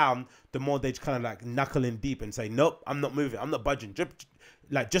shout them down, the more they kind of like knuckle in deep and say, nope, I'm not moving, I'm not budging,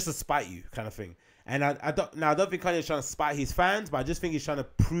 just to spite you, kind of thing. And I don't think Kanye's trying to spite his fans, but I just think he's trying to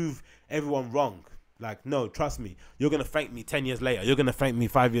prove everyone wrong. Like, no, trust me, you're gonna thank me 10 years later. You're gonna thank me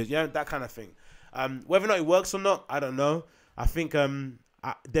 5 years. Yeah, that kind of thing. Whether or not it works or not, I don't know. I think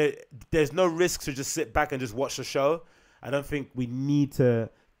there's no risk to just sit back and just watch the show. I don't think we need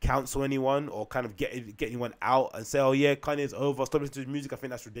to counsel anyone or kind of get anyone out and say, oh yeah, Kanye's over, stop listening to his music. I think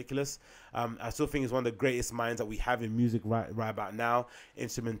that's ridiculous. I still think he's one of the greatest minds that we have in music right about now.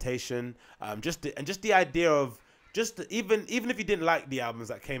 Instrumentation, just the idea of even if you didn't like the albums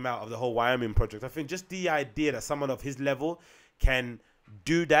that came out of the whole Wyoming project, I think just the idea that someone of his level can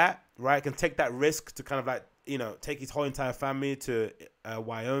do that, right? Can take that risk to kind of like, you know, take his whole entire family to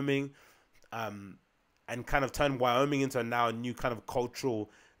Wyoming, and kind of turn Wyoming into now a new kind of cultural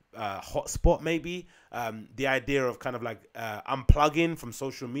hotspot, maybe. The idea of kind of like unplugging from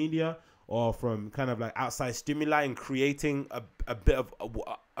social media or from kind of like outside stimuli and creating a bit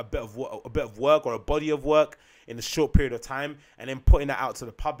of work or a body of work in a short period of time, and then putting that out to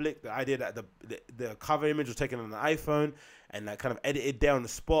the public. The idea that the cover image was taken on an iPhone and like kind of edited there on the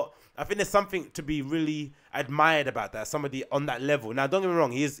spot. I think there's something to be really admired about that. Somebody on that level. Now, don't get me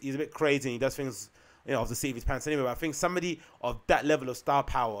wrong, he's a bit crazy and he does things, you know, off the seat of his pants anyway. But I think somebody of that level of star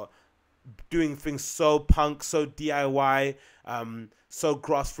power, doing things so punk, so DIY, so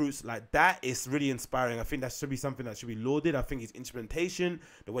grassroots like that, is really inspiring. I think that should be something that should be lauded. I think his instrumentation,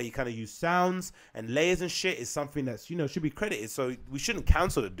 the way he kind of use sounds and layers and shit, is something that's, you know, should be credited. So we shouldn't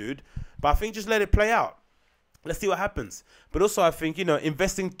cancel the dude, but I think just let it play out. Let's see what happens. But also, I think, you know,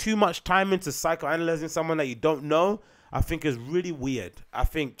 investing too much time into psychoanalyzing someone that you don't know, I think is really weird. I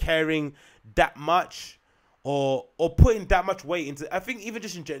think caring that much or putting that much weight into, I think even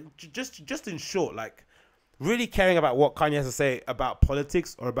just in short, like really caring about what Kanye has to say about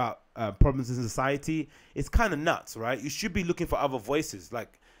politics or about problems in society, it's kind of nuts, right? You should be looking for other voices.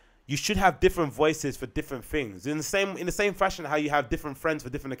 Like, you should have different voices for different things. In the same fashion how you have different friends for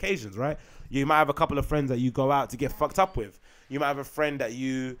different occasions, right? You might have a couple of friends that you go out to get fucked up with. You might have a friend that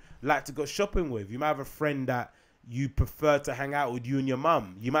you like to go shopping with. You might have a friend that you prefer to hang out with you and your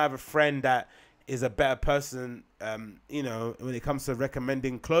mum. You might have a friend that is a better person, you know, when it comes to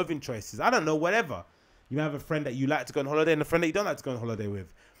recommending clothing choices. I don't know, whatever. You might have a friend that you like to go on holiday and a friend that you don't like to go on holiday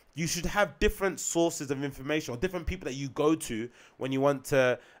with. You should have different sources of information or different people that you go to when you want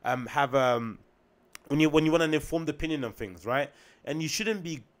to have when you want an informed opinion on things, right? And you shouldn't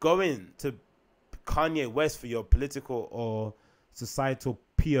be going to Kanye West for your political or societal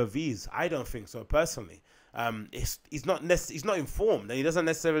POVs. I don't think so, personally. He's not informed, and he doesn't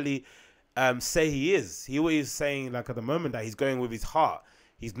necessarily say he is. He always saying, like, at the moment, that he's going with his heart.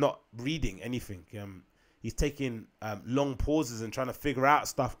 He's not reading anything. He's taking long pauses and trying to figure out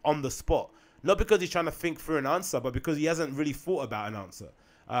stuff on the spot. Not because he's trying to think through an answer, but because he hasn't really thought about an answer.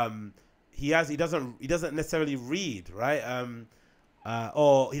 He doesn't necessarily read, right?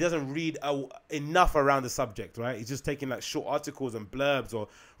 Or he doesn't read enough around the subject, right? He's just taking like short articles and blurbs or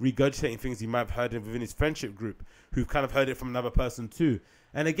regurgitating things he might have heard within his friendship group, who've kind of heard it from another person too.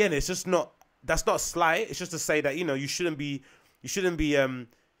 And again, it's just not, that's not slight. It's just to say that, you know, you shouldn't be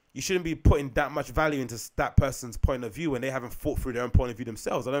putting that much value into that person's point of view when they haven't thought through their own point of view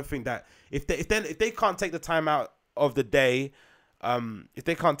themselves. I don't think that if they can't take the time out of the day, if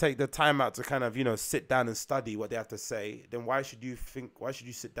they can't take the time out to kind of, you know, sit down and study what they have to say, then why should you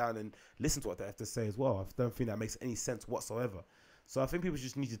sit down and listen to what they have to say as well? I don't think that makes any sense whatsoever. So I think people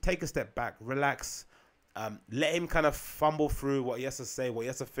just need to take a step back, relax, let him kind of fumble through what he has to say, what he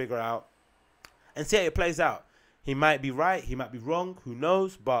has to figure out, and see how it plays out. He might be right, he might be wrong, who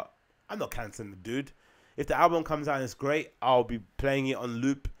knows, but I'm not cancelling the dude. If the album comes out and it's great, I'll be playing it on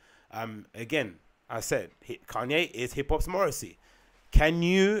loop. Again, I said, Kanye is hip-hop's Morrissey. Can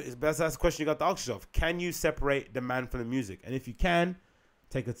you, that's the question you got to ask yourself, can you separate the man from the music? And if you can,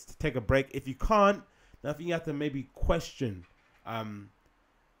 take a break. If you can't, then I think you have to maybe question how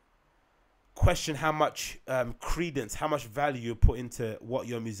much credence, how much value you put into what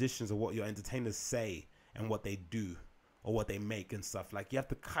your musicians or what your entertainers say and what they do or what they make and stuff. Like, you have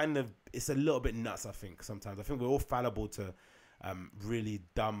to kind of, it's a little bit nuts, I think, sometimes. I think we're all fallible to really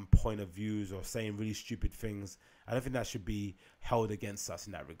dumb point of views or saying really stupid things. I don't think that should be held against us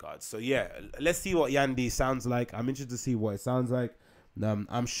in that regard. So yeah, let's see what YANDHI sounds like. I'm interested to see what it sounds like.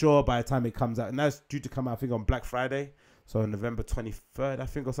 I'm sure by the time it comes out, and that's due to come out, I think, on Black Friday, so November 23rd, I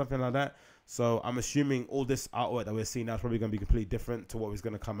think, or something like that. So I'm assuming all this artwork that we're seeing now is probably going to be completely different to what was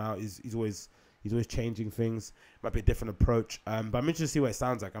going to come out. He's always He's always changing things. Might be a different approach. But I'm interested to see what it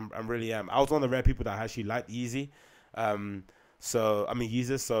sounds like. I'm really am. I was one of the rare people that actually liked Yeezy. So I mean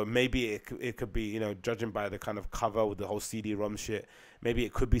Yeezus. So maybe it could be, you know, judging by the kind of cover with the whole CD-ROM shit. Maybe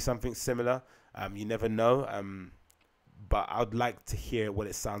it could be something similar. You never know. But I'd like to hear what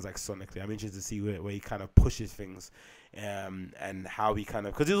it sounds like sonically. I'm interested to see where he kind of pushes things, and how he kind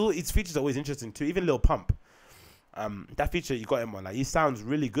of, because his features are always interesting too. Even Lil Pump. That feature you got him on, like, he sounds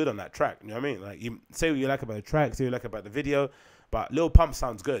really good on that track. You know what I mean? Like, you say what you like about the track, say what you like about the video, but Lil Pump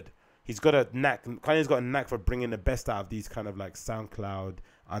sounds good. He's got a knack. Kanye's got a knack for bringing the best out of these kind of like SoundCloud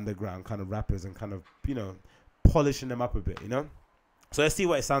underground kind of rappers and kind of, you know, polishing them up a bit. You know. So let's see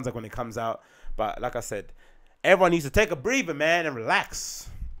what it sounds like when it comes out. But like I said, everyone needs to take a breather, man, and relax.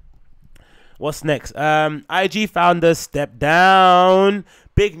 What's next? IG founders step down.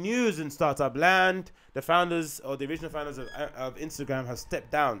 Big news in startup land. The founders, or the original founders of Instagram, have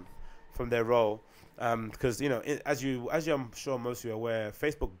stepped down from their role. Because, you know, as I'm sure most of you are aware,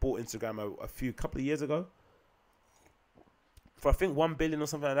 Facebook bought Instagram a couple of years ago for, I think, $1 billion or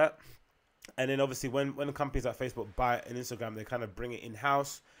something like that. And then obviously when companies like Facebook buy an Instagram, they kind of bring it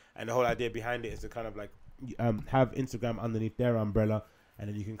in-house. And the whole idea behind it is to kind of like have Instagram underneath their umbrella, and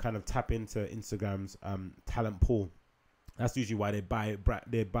then you can kind of tap into Instagram's talent pool. That's usually why they buy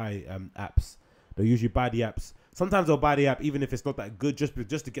apps. They'll usually buy the apps. Sometimes they'll buy the app even if it's not that good, just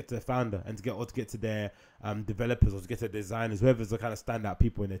to get to the founder and to get to their developers, or to get to designers, whoever's the kind of standout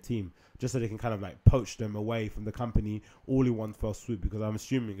people in their team, just so they can kind of like poach them away from the company all in one fell swoop. Because I'm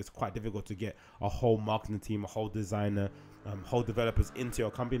assuming it's quite difficult to get a whole marketing team, a whole designer, whole developers into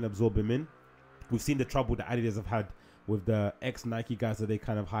your company and absorb them in. We've seen the trouble that Adidas have had with the ex-Nike guys that they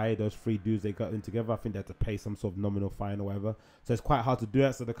kind of hired, those 3 dudes they got in together. I think they had to pay some sort of nominal fine or whatever. So it's quite hard to do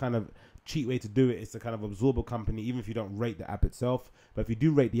that. So the kind of cheap way to do it is to kind of absorb a company, even if you don't rate the app itself. But if you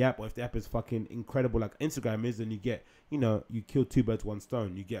do rate the app, or if the app is fucking incredible like Instagram is, then you get, you know, you kill 2 birds, 1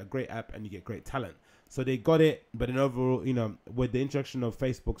 stone. You get a great app and you get great talent. So they got it, but then overall, you know, with the introduction of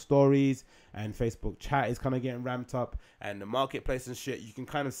Facebook stories and Facebook chat is kind of getting ramped up, and the marketplace and shit, you can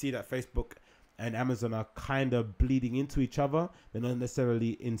kind of see that Facebook and Amazon are kind of bleeding into each other. They're not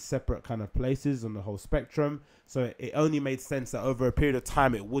necessarily in separate kind of places on the whole spectrum. So it only made sense that over a period of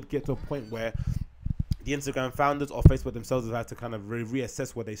time, it would get to a point where the Instagram founders or Facebook themselves have had to kind of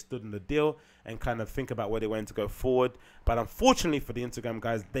reassess where they stood in the deal and kind of think about where they wanted to go forward. But unfortunately for the Instagram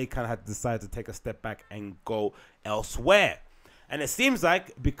guys, they kind of had to decide to take a step back and go elsewhere. And it seems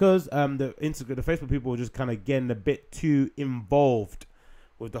like because the Facebook people were just kind of getting a bit too involved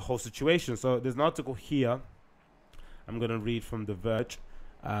with the whole situation. So there's an article here I'm going to read from The Verge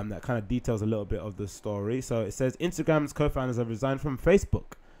that kind of details a little bit of the story. So it says Instagram's co-founders have resigned from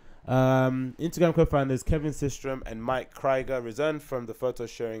Facebook. Instagram co-founders Kevin Systrom and Mike Krieger resigned from the photo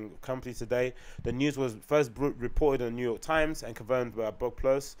sharing company today. The news was first reported in the New York Times and confirmed by a blog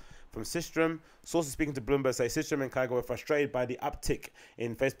post from Systrom. Sources speaking to Bloomberg say Systrom and Krieger were frustrated by the uptick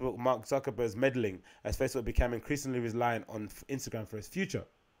in Facebook Mark Zuckerberg's meddling as Facebook became increasingly reliant on Instagram for its future.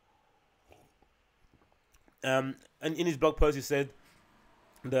 And in his blog post, he said,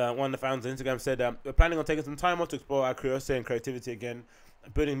 one of the founders of Instagram said, we're planning on taking some time off to explore our curiosity and creativity again.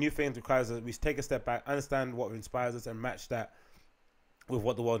 Building new things requires that we take a step back, understand what inspires us, and match that with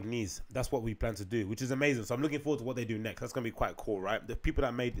what the world needs. That's what we plan to do, which is amazing. So I'm looking forward to what they do next. That's going to be quite cool, right? The people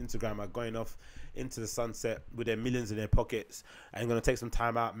that made Instagram are going off into the sunset with their millions in their pockets and going to take some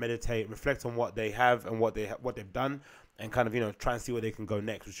time out, meditate, reflect on what they have and what they've done, and kind of, you know, try and see where they can go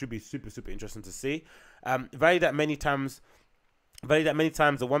next, which should be super, super interesting to see. Valued that many times, the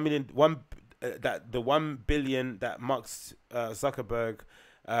 1 billion that Mark Zuckerberg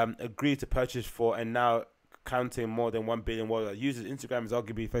agreed to purchase for, and now counting more than 1 billion worldwide users. Instagram is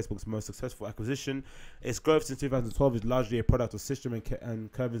arguably Facebook's most successful acquisition. Its growth since 2012 is largely a product of Systrom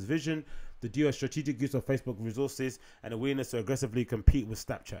and Kevin's vision, the duo's strategic use of Facebook resources, and a willingness to aggressively compete with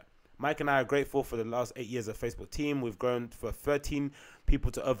Snapchat. Mike and I are grateful for the last 8 years of Facebook team. We've grown from 13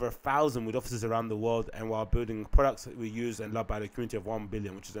 people to over 1,000 with offices around the world, and while building products that we use and loved by the community of 1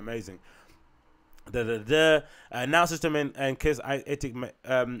 billion, which is amazing. Now Systrom and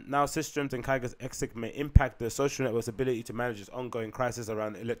Kyger's exit may impact the social network's ability to manage its ongoing crisis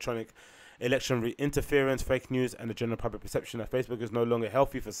around election interference, fake news, and the general public perception that Facebook is no longer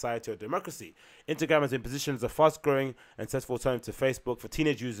healthy for society or democracy. Instagram has been positioned as a fast-growing and successful alternative to Facebook for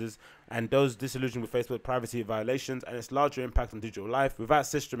teenage users and those disillusioned with Facebook privacy violations and its larger impact on digital life. Without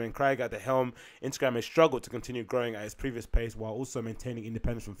Systrom and Krieger at the helm, Instagram may struggle to continue growing at its previous pace while also maintaining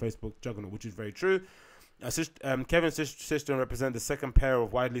independence from Facebook juggernaut, which is very true. Kevin Systrom represented the second pair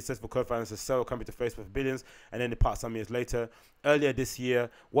of widely successful co-founders to sell a company to Facebook for billions, and then depart some years later. Earlier this year,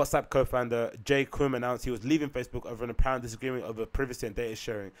 WhatsApp co-founder Jay Koum announced he was leaving Facebook over an apparent disagreement over privacy and data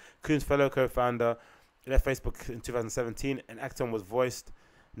sharing. Koum's fellow co-founder left Facebook in 2017, and Acton was voiced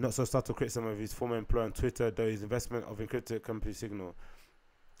not so subtle criticism of his former employer on Twitter, though his investment of encrypted company Signal.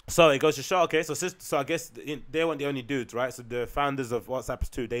 So it goes to show, okay, so I guess they weren't the only dudes, right? So the founders of WhatsApp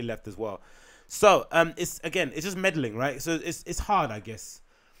too, they left as well. So it's just meddling, right? So it's hard, I guess.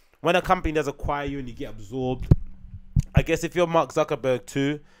 When a company does acquire you and you get absorbed, I guess if you're Mark Zuckerberg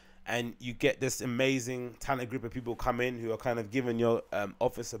too, and you get this amazing talented group of people come in who are kind of giving your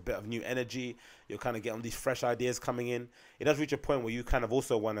office a bit of new energy, you're kind of getting these fresh ideas coming in, it does reach a point where you kind of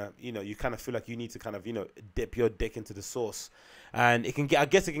also want to, you kind of feel like you need to kind of, dip your dick into the sauce. And it can get, I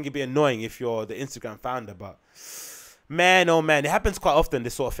guess it can be annoying if you're the Instagram founder, but man, oh man, it happens quite often,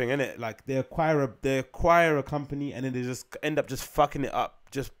 this sort of thing, innit? Like they acquire a company and then they just end up just fucking it up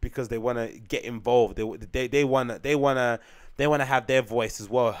just because they want to get involved. They want to have their voice as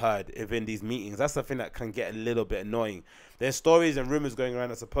well heard within these meetings. That's something that can get a little bit annoying. There's stories and rumors going around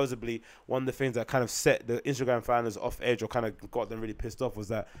that supposedly one of the things that kind of set the Instagram founders off edge or kind of got them really pissed off was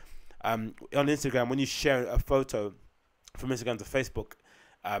that on Instagram, when you share a photo from Instagram to Facebook,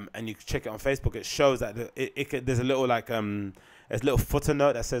 and you check it on Facebook, it shows that there's a little there's a little footer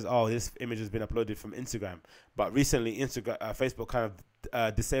note that says, oh, this image has been uploaded from Instagram. But recently, Facebook kind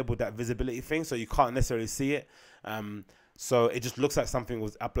of disabled that visibility thing, so you can't necessarily see it. So it just looks like something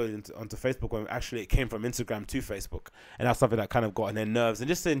was uploaded onto Facebook when actually it came from Instagram to Facebook, and that's something that kind of got on their nerves. And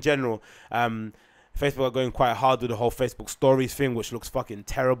just in general, Facebook are going quite hard with the whole Facebook stories thing, which looks fucking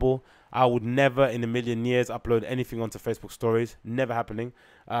terrible. I would never in a million years upload anything onto Facebook stories. Never happening.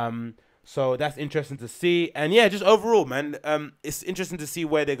 So that's interesting to see. And yeah, just overall, man, it's interesting to see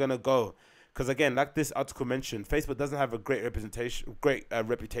where they're going to go. Because again, like this article mentioned, Facebook doesn't have a great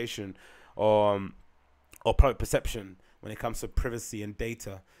reputation or public perception when it comes to privacy and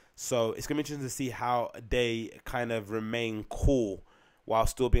data. So it's going to be interesting to see how they kind of remain cool while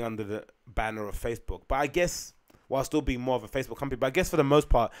still being under the banner of Facebook. But I guess while still being more of a Facebook company. But I guess for the most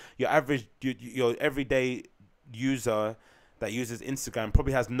part, your average, your everyday user that uses Instagram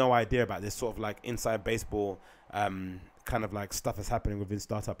probably has no idea about this sort of like inside baseball kind of like stuff that's happening within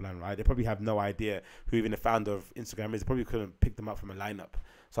startup land, right? They probably have no idea who even the founder of Instagram is. They probably couldn't pick them up from a lineup.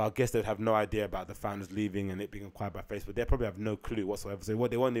 So I guess they'd have no idea about the founders leaving and it being acquired by Facebook. They probably have no clue whatsoever. So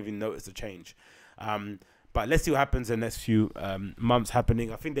they won't even notice the change. But let's see what happens in the next few months happening.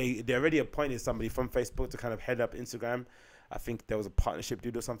 I think they already appointed somebody from Facebook to kind of head up Instagram. I think there was a partnership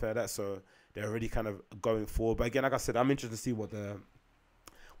deal or something like that. So they're already kind of going forward. But again, like I said, I'm interested to see what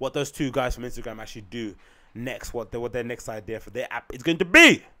those two guys from Instagram actually do next. What their next idea for their app is going to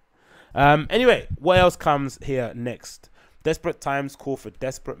be. Anyway, what else comes here next? Desperate times call for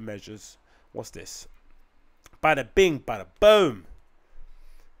desperate measures. What's this? Bada bing, bada boom.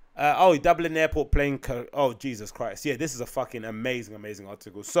 Dublin Airport plane. Oh, Jesus Christ. Yeah, this is a fucking amazing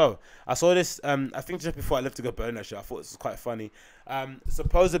article. So, I saw this, I think just before I left to go burn, actually. I thought this was quite funny.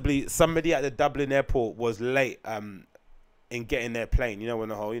 Supposedly, somebody at the Dublin Airport was late in getting their plane. You know, when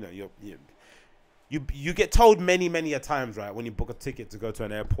the whole, you get told many a times, right, when you book a ticket to go to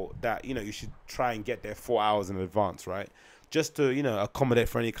an airport that, you should try and get there 4 hours in advance, right? Just to, accommodate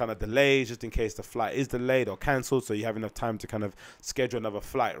for any kind of delays, just in case the flight is delayed or cancelled, so you have enough time to kind of schedule another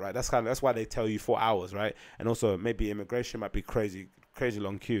flight, right? That's why they tell you 4 hours, right? And also maybe immigration might be crazy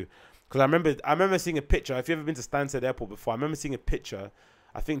long queue. Because I remember seeing a picture. If you've ever been to Stansted Airport before, I remember seeing a picture.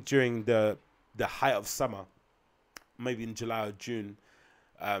 I think during the height of summer, maybe in July or June.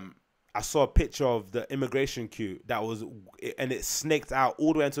 I saw a picture of the immigration queue and it snaked out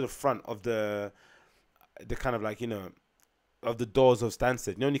all the way into the front of the kind of like, of the doors of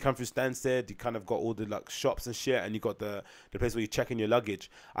Stansted. When you come through Stansted, you kind of got all the like shops and shit, and you got the place where you check in your luggage.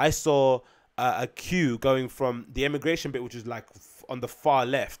 I saw a queue going from the immigration bit, which is like on the far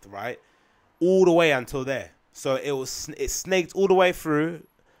left, right, all the way until there. So it snaked all the way through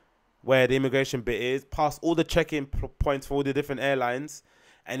where the immigration bit is, past all the check-in points for all the different airlines,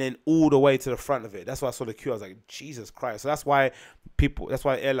 and then all the way to the front of it. That's why I saw the queue. I was like, Jesus Christ. So that's why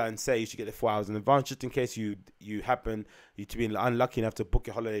airlines say you should get it 4 hours in advance, just in case you happen to be unlucky enough to book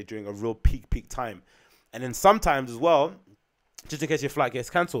your holiday during a real peak time. And then sometimes as well, just in case your flight gets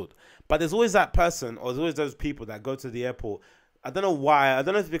cancelled. But there's always that person, or there's always those people that go to the airport. I don't know why. I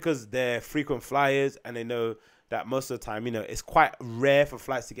don't know if it's because they're frequent flyers and they know that most of the time, it's quite rare for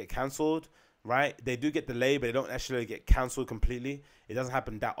flights to get cancelled. Right, they do get delayed, but they don't actually get cancelled completely. It doesn't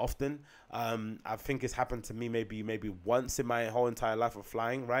happen that often. I think it's happened to me maybe once in my whole entire life of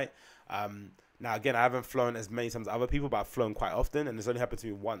flying. Right, Now, again, I haven't flown as many times as other people, but I've flown quite often, and it's only happened to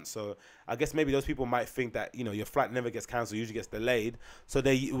me once. So I guess maybe those people might think that, you know, your flight never gets cancelled, usually gets delayed, so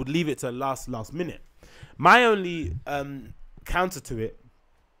they would leave it to last minute. My only counter to it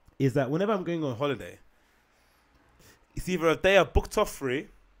is that whenever I'm going on holiday, it's either a day I've booked off free,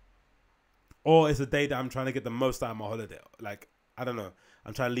 or it's a day that I'm trying to get the most out of my holiday. Like, I don't know,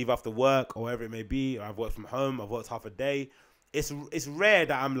 I'm trying to leave after work or whatever it may be, or I've worked from home, I've worked half a day. It's rare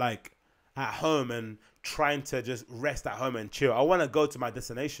that I'm like at home and trying to just rest at home and chill. I want to go to my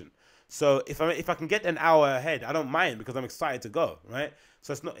destination. So if I can get an hour ahead, I don't mind, because I'm excited to go, right?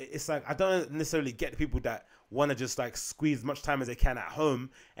 So it's like, I don't necessarily get the people that want to just like squeeze as much time as they can at home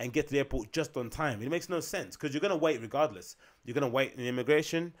and get to the airport just on time. It makes no sense, because you're going to wait regardless. You're going to wait in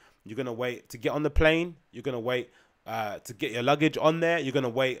immigration. You're going to wait to get on the plane. You're going to wait to get your luggage on there. You're going to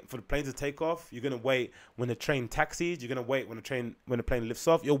wait for the plane to take off. You're going to wait when the train taxis. You're going to wait when the plane lifts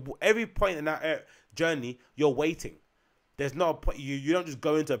off. Every point in that journey, you're waiting. There's not a point. You don't just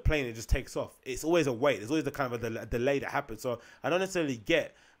go into a plane and it just takes off. It's always a wait. There's always the kind of a delay that happens. So I don't necessarily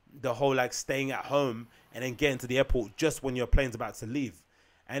get the whole like staying at home and then getting to the airport just when your plane's about to leave.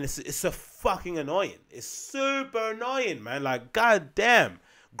 And it's so fucking annoying. It's super annoying, man. Like, goddamn.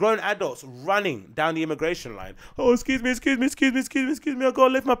 Grown adults running down the immigration line. Oh, excuse me, I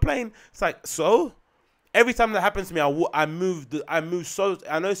gotta lift my plane. It's like, so? Every time that happens to me, I move so,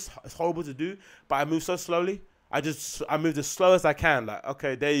 I know it's horrible to do, but I move so slowly. I move as slow as I can. Like,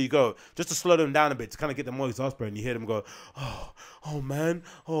 okay, there you go. Just to slow them down a bit, to kind of get them more exasperated. And you hear them go, oh man.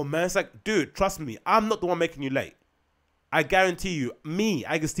 It's like, dude, trust me, I'm not the one making you late. I guarantee you, me,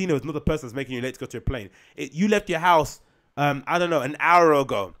 Agostinho, is not the person that's making you late to go to your plane. You left your house, I don't know, an hour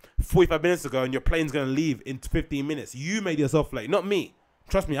ago, 45 minutes ago, and your plane's going to leave in 15 minutes. You made yourself late, not me.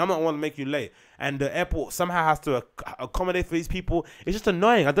 Trust me, I'm not one to make you late. And the airport somehow has to accommodate for these people. It's just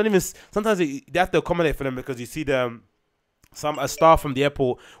annoying. I don't even, sometimes they have to accommodate for them, because you see a staff from the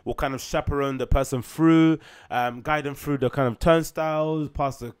airport will kind of chaperone the person through, guide them through the kind of turnstiles,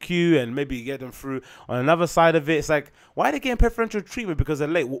 past the queue, and maybe get them through on another side of it. It's like, why are they getting preferential treatment because they're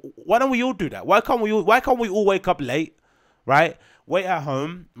late? Why don't we all do that? Why can't we all wake up late, right? Wait at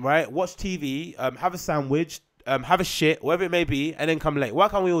home, right? Watch TV, have a sandwich, have a shit, whatever it may be, and then come late. Why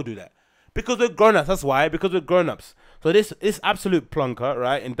can't we all do that? Because we're grown-ups. That's why. Because we're grown-ups. So this absolute plonker,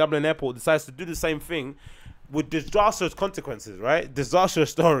 right, in Dublin Airport decides to do the same thing with disastrous consequences, right?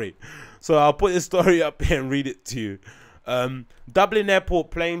 Disastrous story. So I'll put this story up here and read it to you. Dublin Airport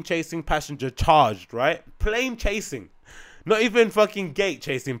plane chasing passenger charged, right? Plane chasing. Not even fucking gate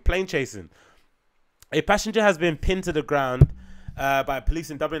chasing, plane chasing. A passenger has been pinned to the ground by police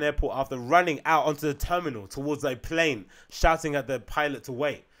in Dublin Airport after running out onto the terminal towards a plane, shouting at the pilot to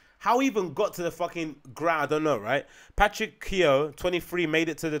wait. How he even got to the fucking ground, I don't know, right? Patrick Keogh, 23, made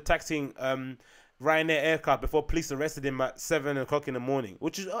it to the taxiing Ryanair aircraft before police arrested him at 7 o'clock in the morning.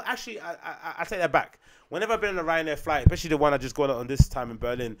 Which is, actually, I take that back. Whenever I've been on a Ryanair flight, especially the one I just got on this time in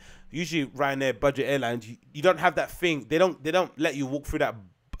Berlin, usually Ryanair budget airlines, you don't have that thing. They don't let you walk through that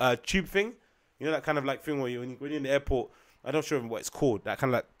tube thing. You know, that kind of like thing where when you're in the airport, I'm not sure what it's called, that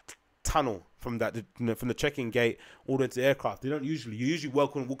kind of like tunnel from from the check-in gate all the way to the aircraft. You usually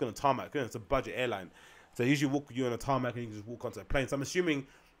walk on a tarmac. It's a budget airline, so they usually walk you on a tarmac and you can just walk onto a plane. So I'm assuming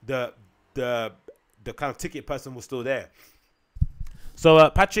the kind of ticket person was still there. So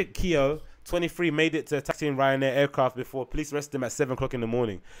Patrick Keogh, 23, made it to a taxiing Ryanair aircraft before police arrested him at 7 o'clock in the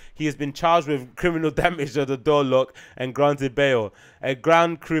morning. He has been charged with criminal damage to the door lock and granted bail. A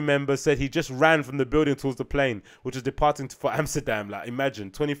ground crew member said he just ran from the building towards the plane, which was departing for Amsterdam. Like,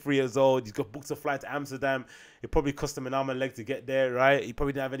 imagine, 23 years old, he's got booked a flight to Amsterdam. It probably cost him an arm and leg to get there, right? He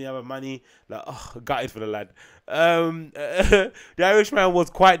probably didn't have any other money. Like, oh, gutted for the lad. The Irishman was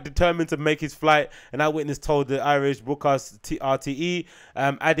quite determined to make his flight. An eyewitness told the Irish broadcast RTE,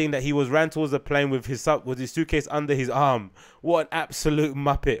 adding that he ran towards the plane with his suitcase under his arm. What an absolute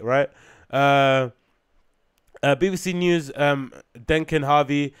muppet, right? BBC News, Declan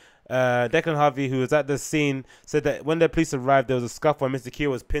Harvey, who was at the scene, said that when the police arrived, there was a scuffle and Mr. Keogh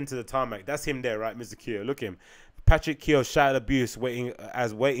was pinned to the tarmac. That's him there, right? Mr. Keogh. Look at him. Patrick Keogh shouted abuse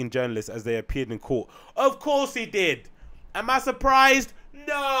waiting journalists as they appeared in court. Of course he did. Am I surprised?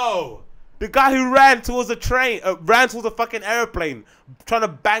 No. The guy who ran towards the train, ran towards the fucking airplane, trying to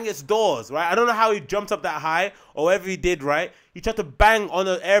bang its doors, right? I don't know how he jumped up that high or whatever he did, right? He tried to bang on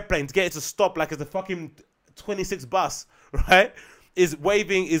an airplane to get it to stop like it's a fucking 26 bus, right? Is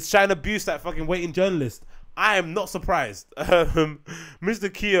trying to abuse that fucking waiting journalist. I am not surprised.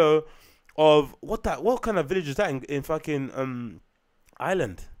 Mr. Keogh of what kind of village is that in fucking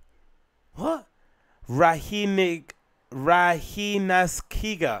Ireland? What?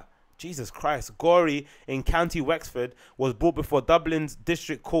 Rahinaskiga, Jesus Christ. Gorey in County Wexford was brought before Dublin's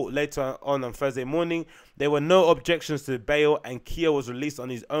District Court later on Thursday morning. There were no objections to bail, and Keogh was released on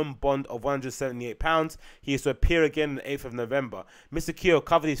his own bond of £178. He is to appear again on the 8th of November. Mr. Keogh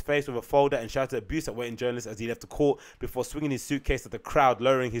covered his face with a folder and shouted abuse at waiting journalists as he left the court before swinging his suitcase at the crowd,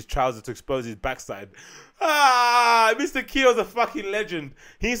 lowering his trousers to expose his backside. Mr. Keogh's a fucking legend.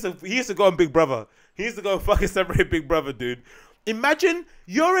 He used to go on Big Brother. He used to go and fucking separate Big Brother, dude. Imagine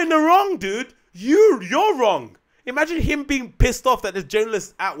you're in the wrong, dude. You're wrong. Imagine him being pissed off that the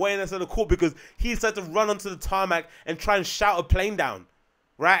journalists outweighing us in the court because he decided to run onto the tarmac and try and shout a plane down,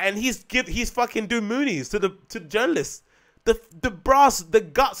 right? And he's fucking doing Moonies to the journalists. The brass, the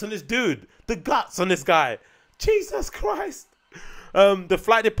guts on this dude, the guts on this guy. Jesus Christ. The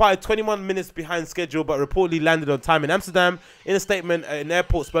flight departed 21 minutes behind schedule, but reportedly landed on time in Amsterdam. In a statement, an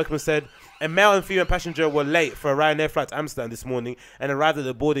airport spokesman said, a male and female passenger were late for a Ryanair flight to Amsterdam this morning and arrived at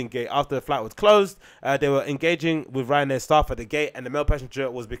the boarding gate after the flight was closed. They were engaging with Ryanair staff at the gate, and the male passenger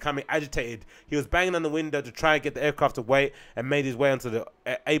was becoming agitated. He was banging on the window to try and get the aircraft away and made his way onto the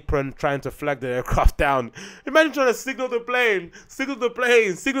apron, trying to flag the aircraft down. Imagine trying to signal the plane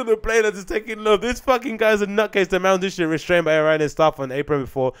as it's taking off. This fucking guy's a nutcase. The malnourished restrained by Ryanair staff on the apron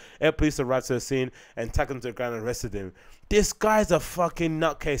before air police arrived to the scene and tackled him to the ground and arrested him. This guy's a fucking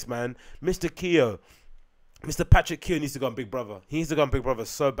nutcase, man. Mr. Keogh. Mr. Patrick Keogh needs to go on Big Brother. He needs to go on Big Brother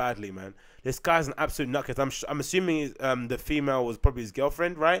so badly, man. This guy's an absolute nutcase. I'm assuming the female was probably his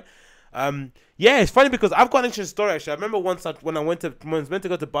girlfriend, right? Yeah, it's funny because I've got an interesting story, actually. I remember once when I was meant to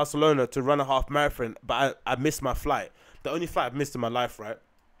go to Barcelona to run a half marathon, but I missed my flight. The only flight I've missed in my life, right?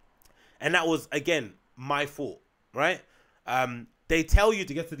 And that was, again, my fault, right? They tell you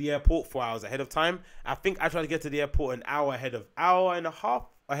to get to the airport 4 hours ahead of time. I think I tried to get to the airport an hour and a half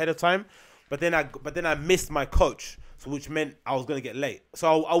ahead of time, but then I missed my coach, so which meant I was gonna get late.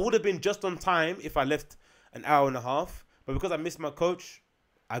 So I would have been just on time if I left an hour and a half, but because I missed my coach,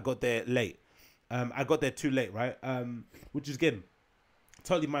 I got there late. I got there too late, right? Which is again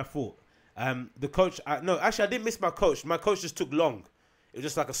totally my fault. The coach, no, actually I didn't miss my coach. My coach just took long. It was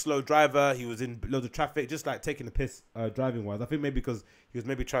just like a slow driver. He was in loads of traffic, just like taking the piss driving wise. I think maybe because he was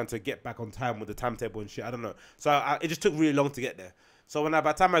maybe trying to get back on time with the timetable and shit. I don't know. So it just took really long to get there. So by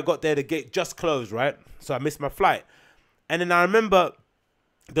the time I got there, the gate just closed, right? So I missed my flight. And then I remember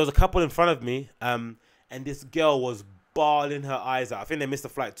there was a couple in front of me, and this girl was bawling her eyes out. I think they missed the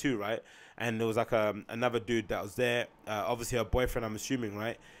flight too, right? And there was like another dude that was there, obviously her boyfriend, I'm assuming,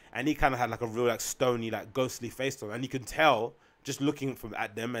 right? And he kind of had like a real like stony, like ghostly face on, and you could tell, just looking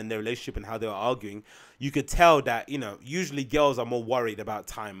at them and their relationship and how they were arguing, you could tell that, you know, usually girls are more worried about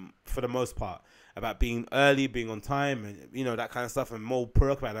time for the most part, about being early, being on time, and, you know, that kind of stuff, and more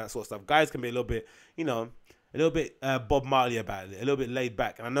preoccupied about that sort of stuff. Guys can be a little bit, you know, a little bit Bob Marley about it, a little bit laid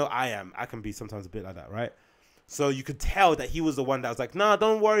back. And I know I can be sometimes a bit like that, right? So you could tell that he was the one that was like, nah,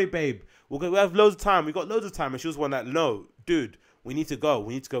 don't worry, babe. We have loads of time. We got loads of time. And she was one that, no, dude, we need to go.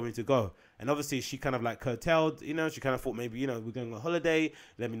 We need to go. And obviously she kind of like curtailed, you know, she kind of thought maybe, you know, we're going on holiday.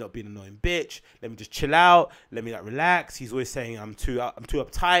 Let me not be an annoying bitch. Let me just chill out. Let me like relax. He's always saying I'm too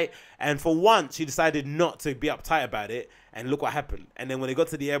uptight. And for once she decided not to be uptight about it. And look what happened. And then when they got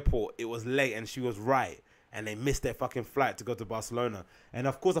to the airport, it was late and she was right. And they missed their fucking flight to go to Barcelona. And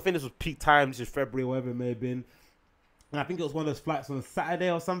of course, I think this was peak time. This is February, whatever it may have been. And I think it was one of those flights on a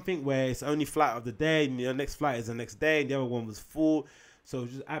Saturday or something where it's the only flight of the day. And your next flight is the next day. And the other one was full. So it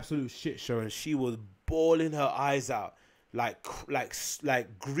was just absolute shit show, and she was bawling her eyes out, like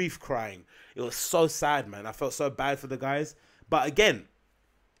grief crying. It was so sad, man. I felt so bad for the guys. But again,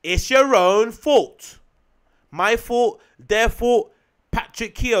 it's your own fault. My fault, their fault,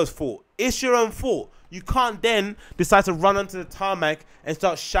 Patrick Keogh's fault. It's your own fault. You can't then decide to run onto the tarmac and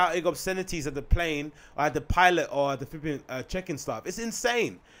start shouting obscenities at the plane or at the pilot or at the check-in staff. It's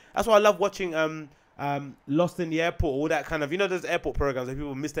insane. That's why I love watching Lost in the Airport, all that kind of, you know, those airport programs where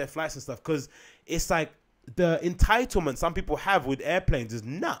people miss their flights and stuff, because it's like the entitlement some people have with airplanes is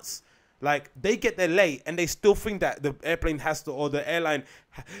nuts. Like, they get there late and they still think that the airplane has to, or the airline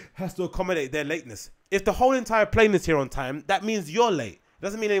has to accommodate their lateness. If the whole entire plane is here on time, that means you're late. It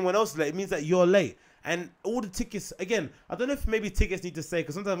doesn't mean anyone else is late. It means that you're late. And all the tickets, again, I don't know if maybe tickets need to say,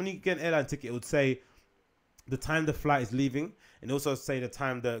 because sometimes when you get an airline ticket, it would say the time the flight is leaving, and also say the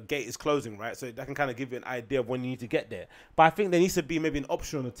time the gate is closing, right? So that can kind of give you an idea of when you need to get there. But I think there needs to be maybe an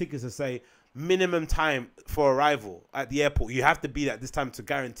option on the tickets to say minimum time for arrival at the airport. You have to be at this time to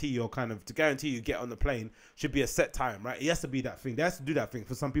guarantee you get on the plane. Should be a set time, right? It has to be that thing. They have to do that thing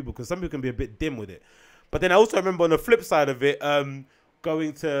for some people, because some people can be a bit dim with it. But then I also remember on the flip side of it,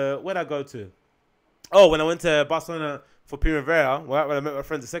 going to, where'd I go to? Oh, when I went to Barcelona for Primavera, when I met my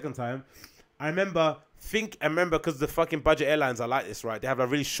friends the second time, I remember because the fucking budget airlines are like this, right? They have a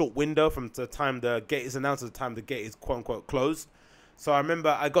really short window from the time the gate is announced to the time the gate is quote unquote closed. So I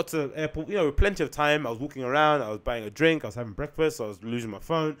remember I got to the airport, with plenty of time. I was walking around, I was buying a drink, I was having breakfast, I was losing my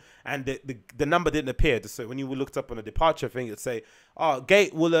phone, and the number didn't appear. So when you looked up on the departure thing, it'd say, "Oh,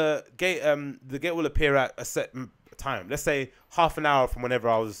 the gate will appear at a set time. Let's say half an hour from whenever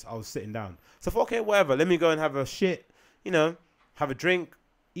I was sitting down." So I thought, okay, whatever. Let me go and have a shit, have a drink,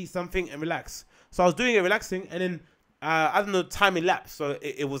 eat something, and relax. So I was doing it, relaxing, and then I don't know, time elapsed. So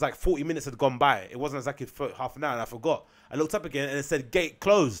it was like 40 minutes had gone by. It wasn't exactly half an hour, and I forgot. I looked up again, and it said gate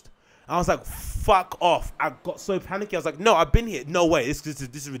closed. I was like, fuck off. I got so panicky. I was like, no, I've been here. No way. This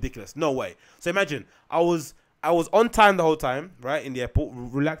is ridiculous. No way. So imagine, I was on time the whole time, right, in the airport,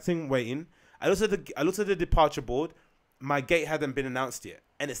 relaxing, waiting. I looked at the departure board. My gate hadn't been announced yet,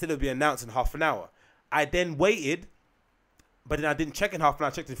 and it said it would be announced in half an hour. I then waited, but then I didn't check in half an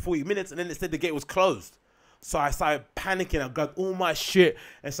hour. I checked in 40 minutes, and then it said the gate was closed. So I started panicking. I grabbed all my shit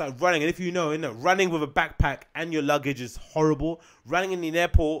and started running. And if you know, running with a backpack and your luggage is horrible. Running in the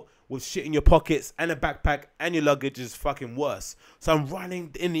airport with shit in your pockets and a backpack and your luggage is fucking worse. So I'm running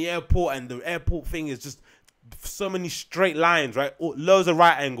in the airport, and the airport thing is just so many straight lines, right? Loads of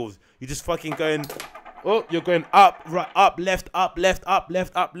right angles. You're just fucking going... Oh, you're going up, right, up, left, up, left, up,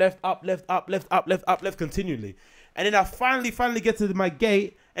 left, up, left, up, left, up, left, up, left, up, left, continually. And then I finally get to my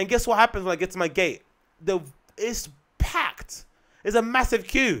gate. And guess what happens when I get to my gate? It's packed. It's a massive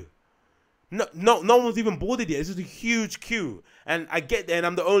queue. No one's even boarded yet. It's just a huge queue. And I get there, and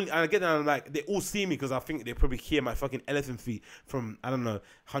I'm the only. And I get there, and I'm like, they all see me because I think they probably hear my fucking elephant feet from, I don't know,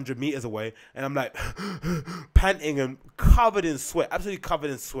 100 meters away. And I'm like panting and covered in sweat, absolutely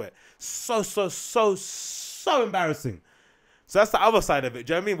covered in sweat. So embarrassing. So that's the other side of it.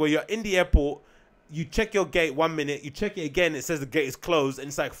 Do you know what I mean? Where you're in the airport, you check your gate 1 minute, you check it again, it says the gate is closed, and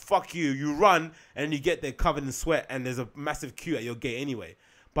it's like, fuck you. You run, and you get there covered in sweat, and there's a massive queue at your gate anyway.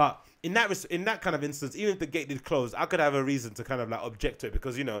 But in that kind of instance, even if the gate did close, I could have a reason to kind of like object to it,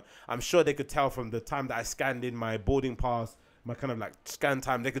 because I'm sure they could tell from the time that I scanned in my boarding pass, my kind of like scan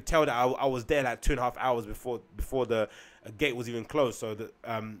time, they could tell that I was there like 2.5 hours before the gate was even closed, so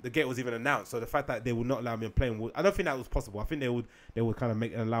the gate was even announced. So the fact that they would not allow me on plane, I don't think that was possible. I think they would kind of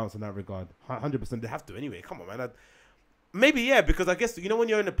make an allowance in that regard. 100%, they have to anyway. Come on, man. Maybe yeah, because I guess when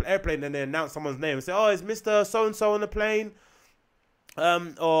you're in the airplane and they announce someone's name and say, "Oh, it's Mr. So and so on the plane."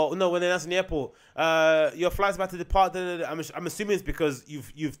 Or no, when they announce in the airport, your flight's about to depart. I'm assuming it's because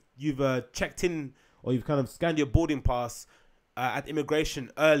you've checked in, or you've kind of scanned your boarding pass at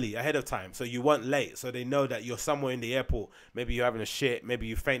immigration early, ahead of time, so you weren't late. So they know that you're somewhere in the airport. Maybe you're having a shit. Maybe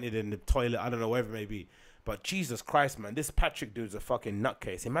you fainted in the toilet. I don't know, wherever it may be. But Jesus Christ, man, this Patrick dude's a fucking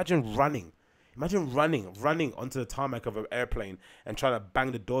nutcase. Imagine running onto the tarmac of an airplane and trying to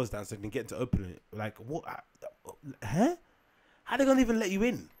bang the doors down so they can get to open it. Like, what? Huh? How they gonna even let you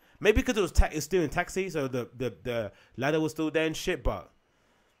in? Maybe because it was still in taxi, so the ladder was still there and shit. But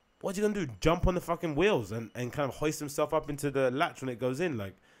what's he gonna do? Jump on the fucking wheels and kind of hoist himself up into the latch when it goes in?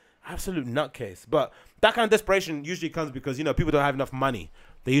 Like, absolute nutcase. But that kind of desperation usually comes because people don't have enough money.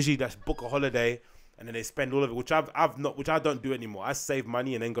 They usually just book a holiday and then they spend all of it, which I don't do anymore. I save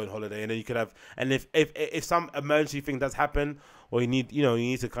money and then go on holiday, and then you could have. And if some emergency thing does happen, or you need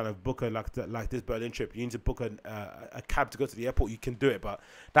to kind of book like this Berlin trip, you need to book a cab to go to the airport, you can do it. But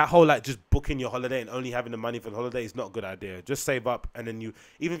that whole just booking your holiday and only having the money for the holiday is not a good idea. Just save up, and then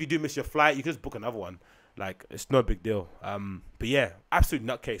even if you do miss your flight, you can just book another one. Like, it's no big deal. But yeah, absolute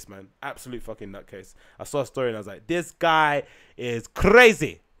nutcase, man. Absolute fucking nutcase. I saw a story and I was like, this guy is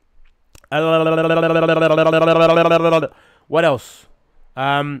crazy. What else?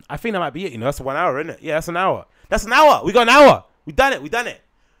 I think that might be it. That's 1 hour, isn't it? Yeah, that's an hour. That's an hour. We got an hour. We done it.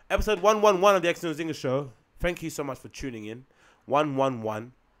 Episode 111 of the Agostinho Zinga Show. Thank you so much for tuning in.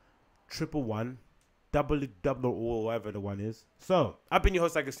 111, 111, double or whatever the one is. So I've been your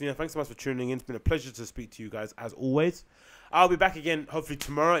host, Agostinho. Thanks so much for tuning in. It's been a pleasure to speak to you guys as always. I'll be back again hopefully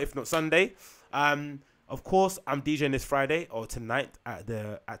tomorrow, if not Sunday. Of course, I'm DJing this Friday or tonight at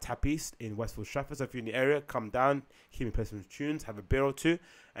Tap East in Westfield Stratford. So if you're in the area, come down, keep me playing some tunes, have a beer or two,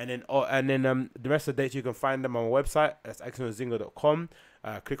 and then the rest of the dates you can find them on my website. That's agostinhozinga.com.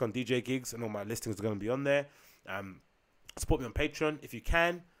 Click on DJ gigs, and all my listings are going to be on there. Support me on Patreon if you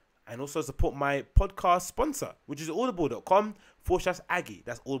can. And also support my podcast sponsor, which is audible.com/Aggie.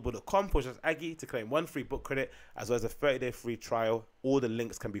 That's audible.com/Aggie to claim 1 free book credit as well as a 30-day free trial. All the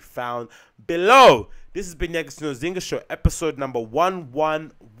links can be found below. This has been the Agostinho Zinga Show, episode number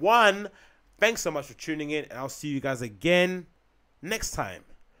 111. Thanks so much for tuning in, and I'll see you guys again next time.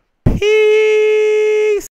 Peace.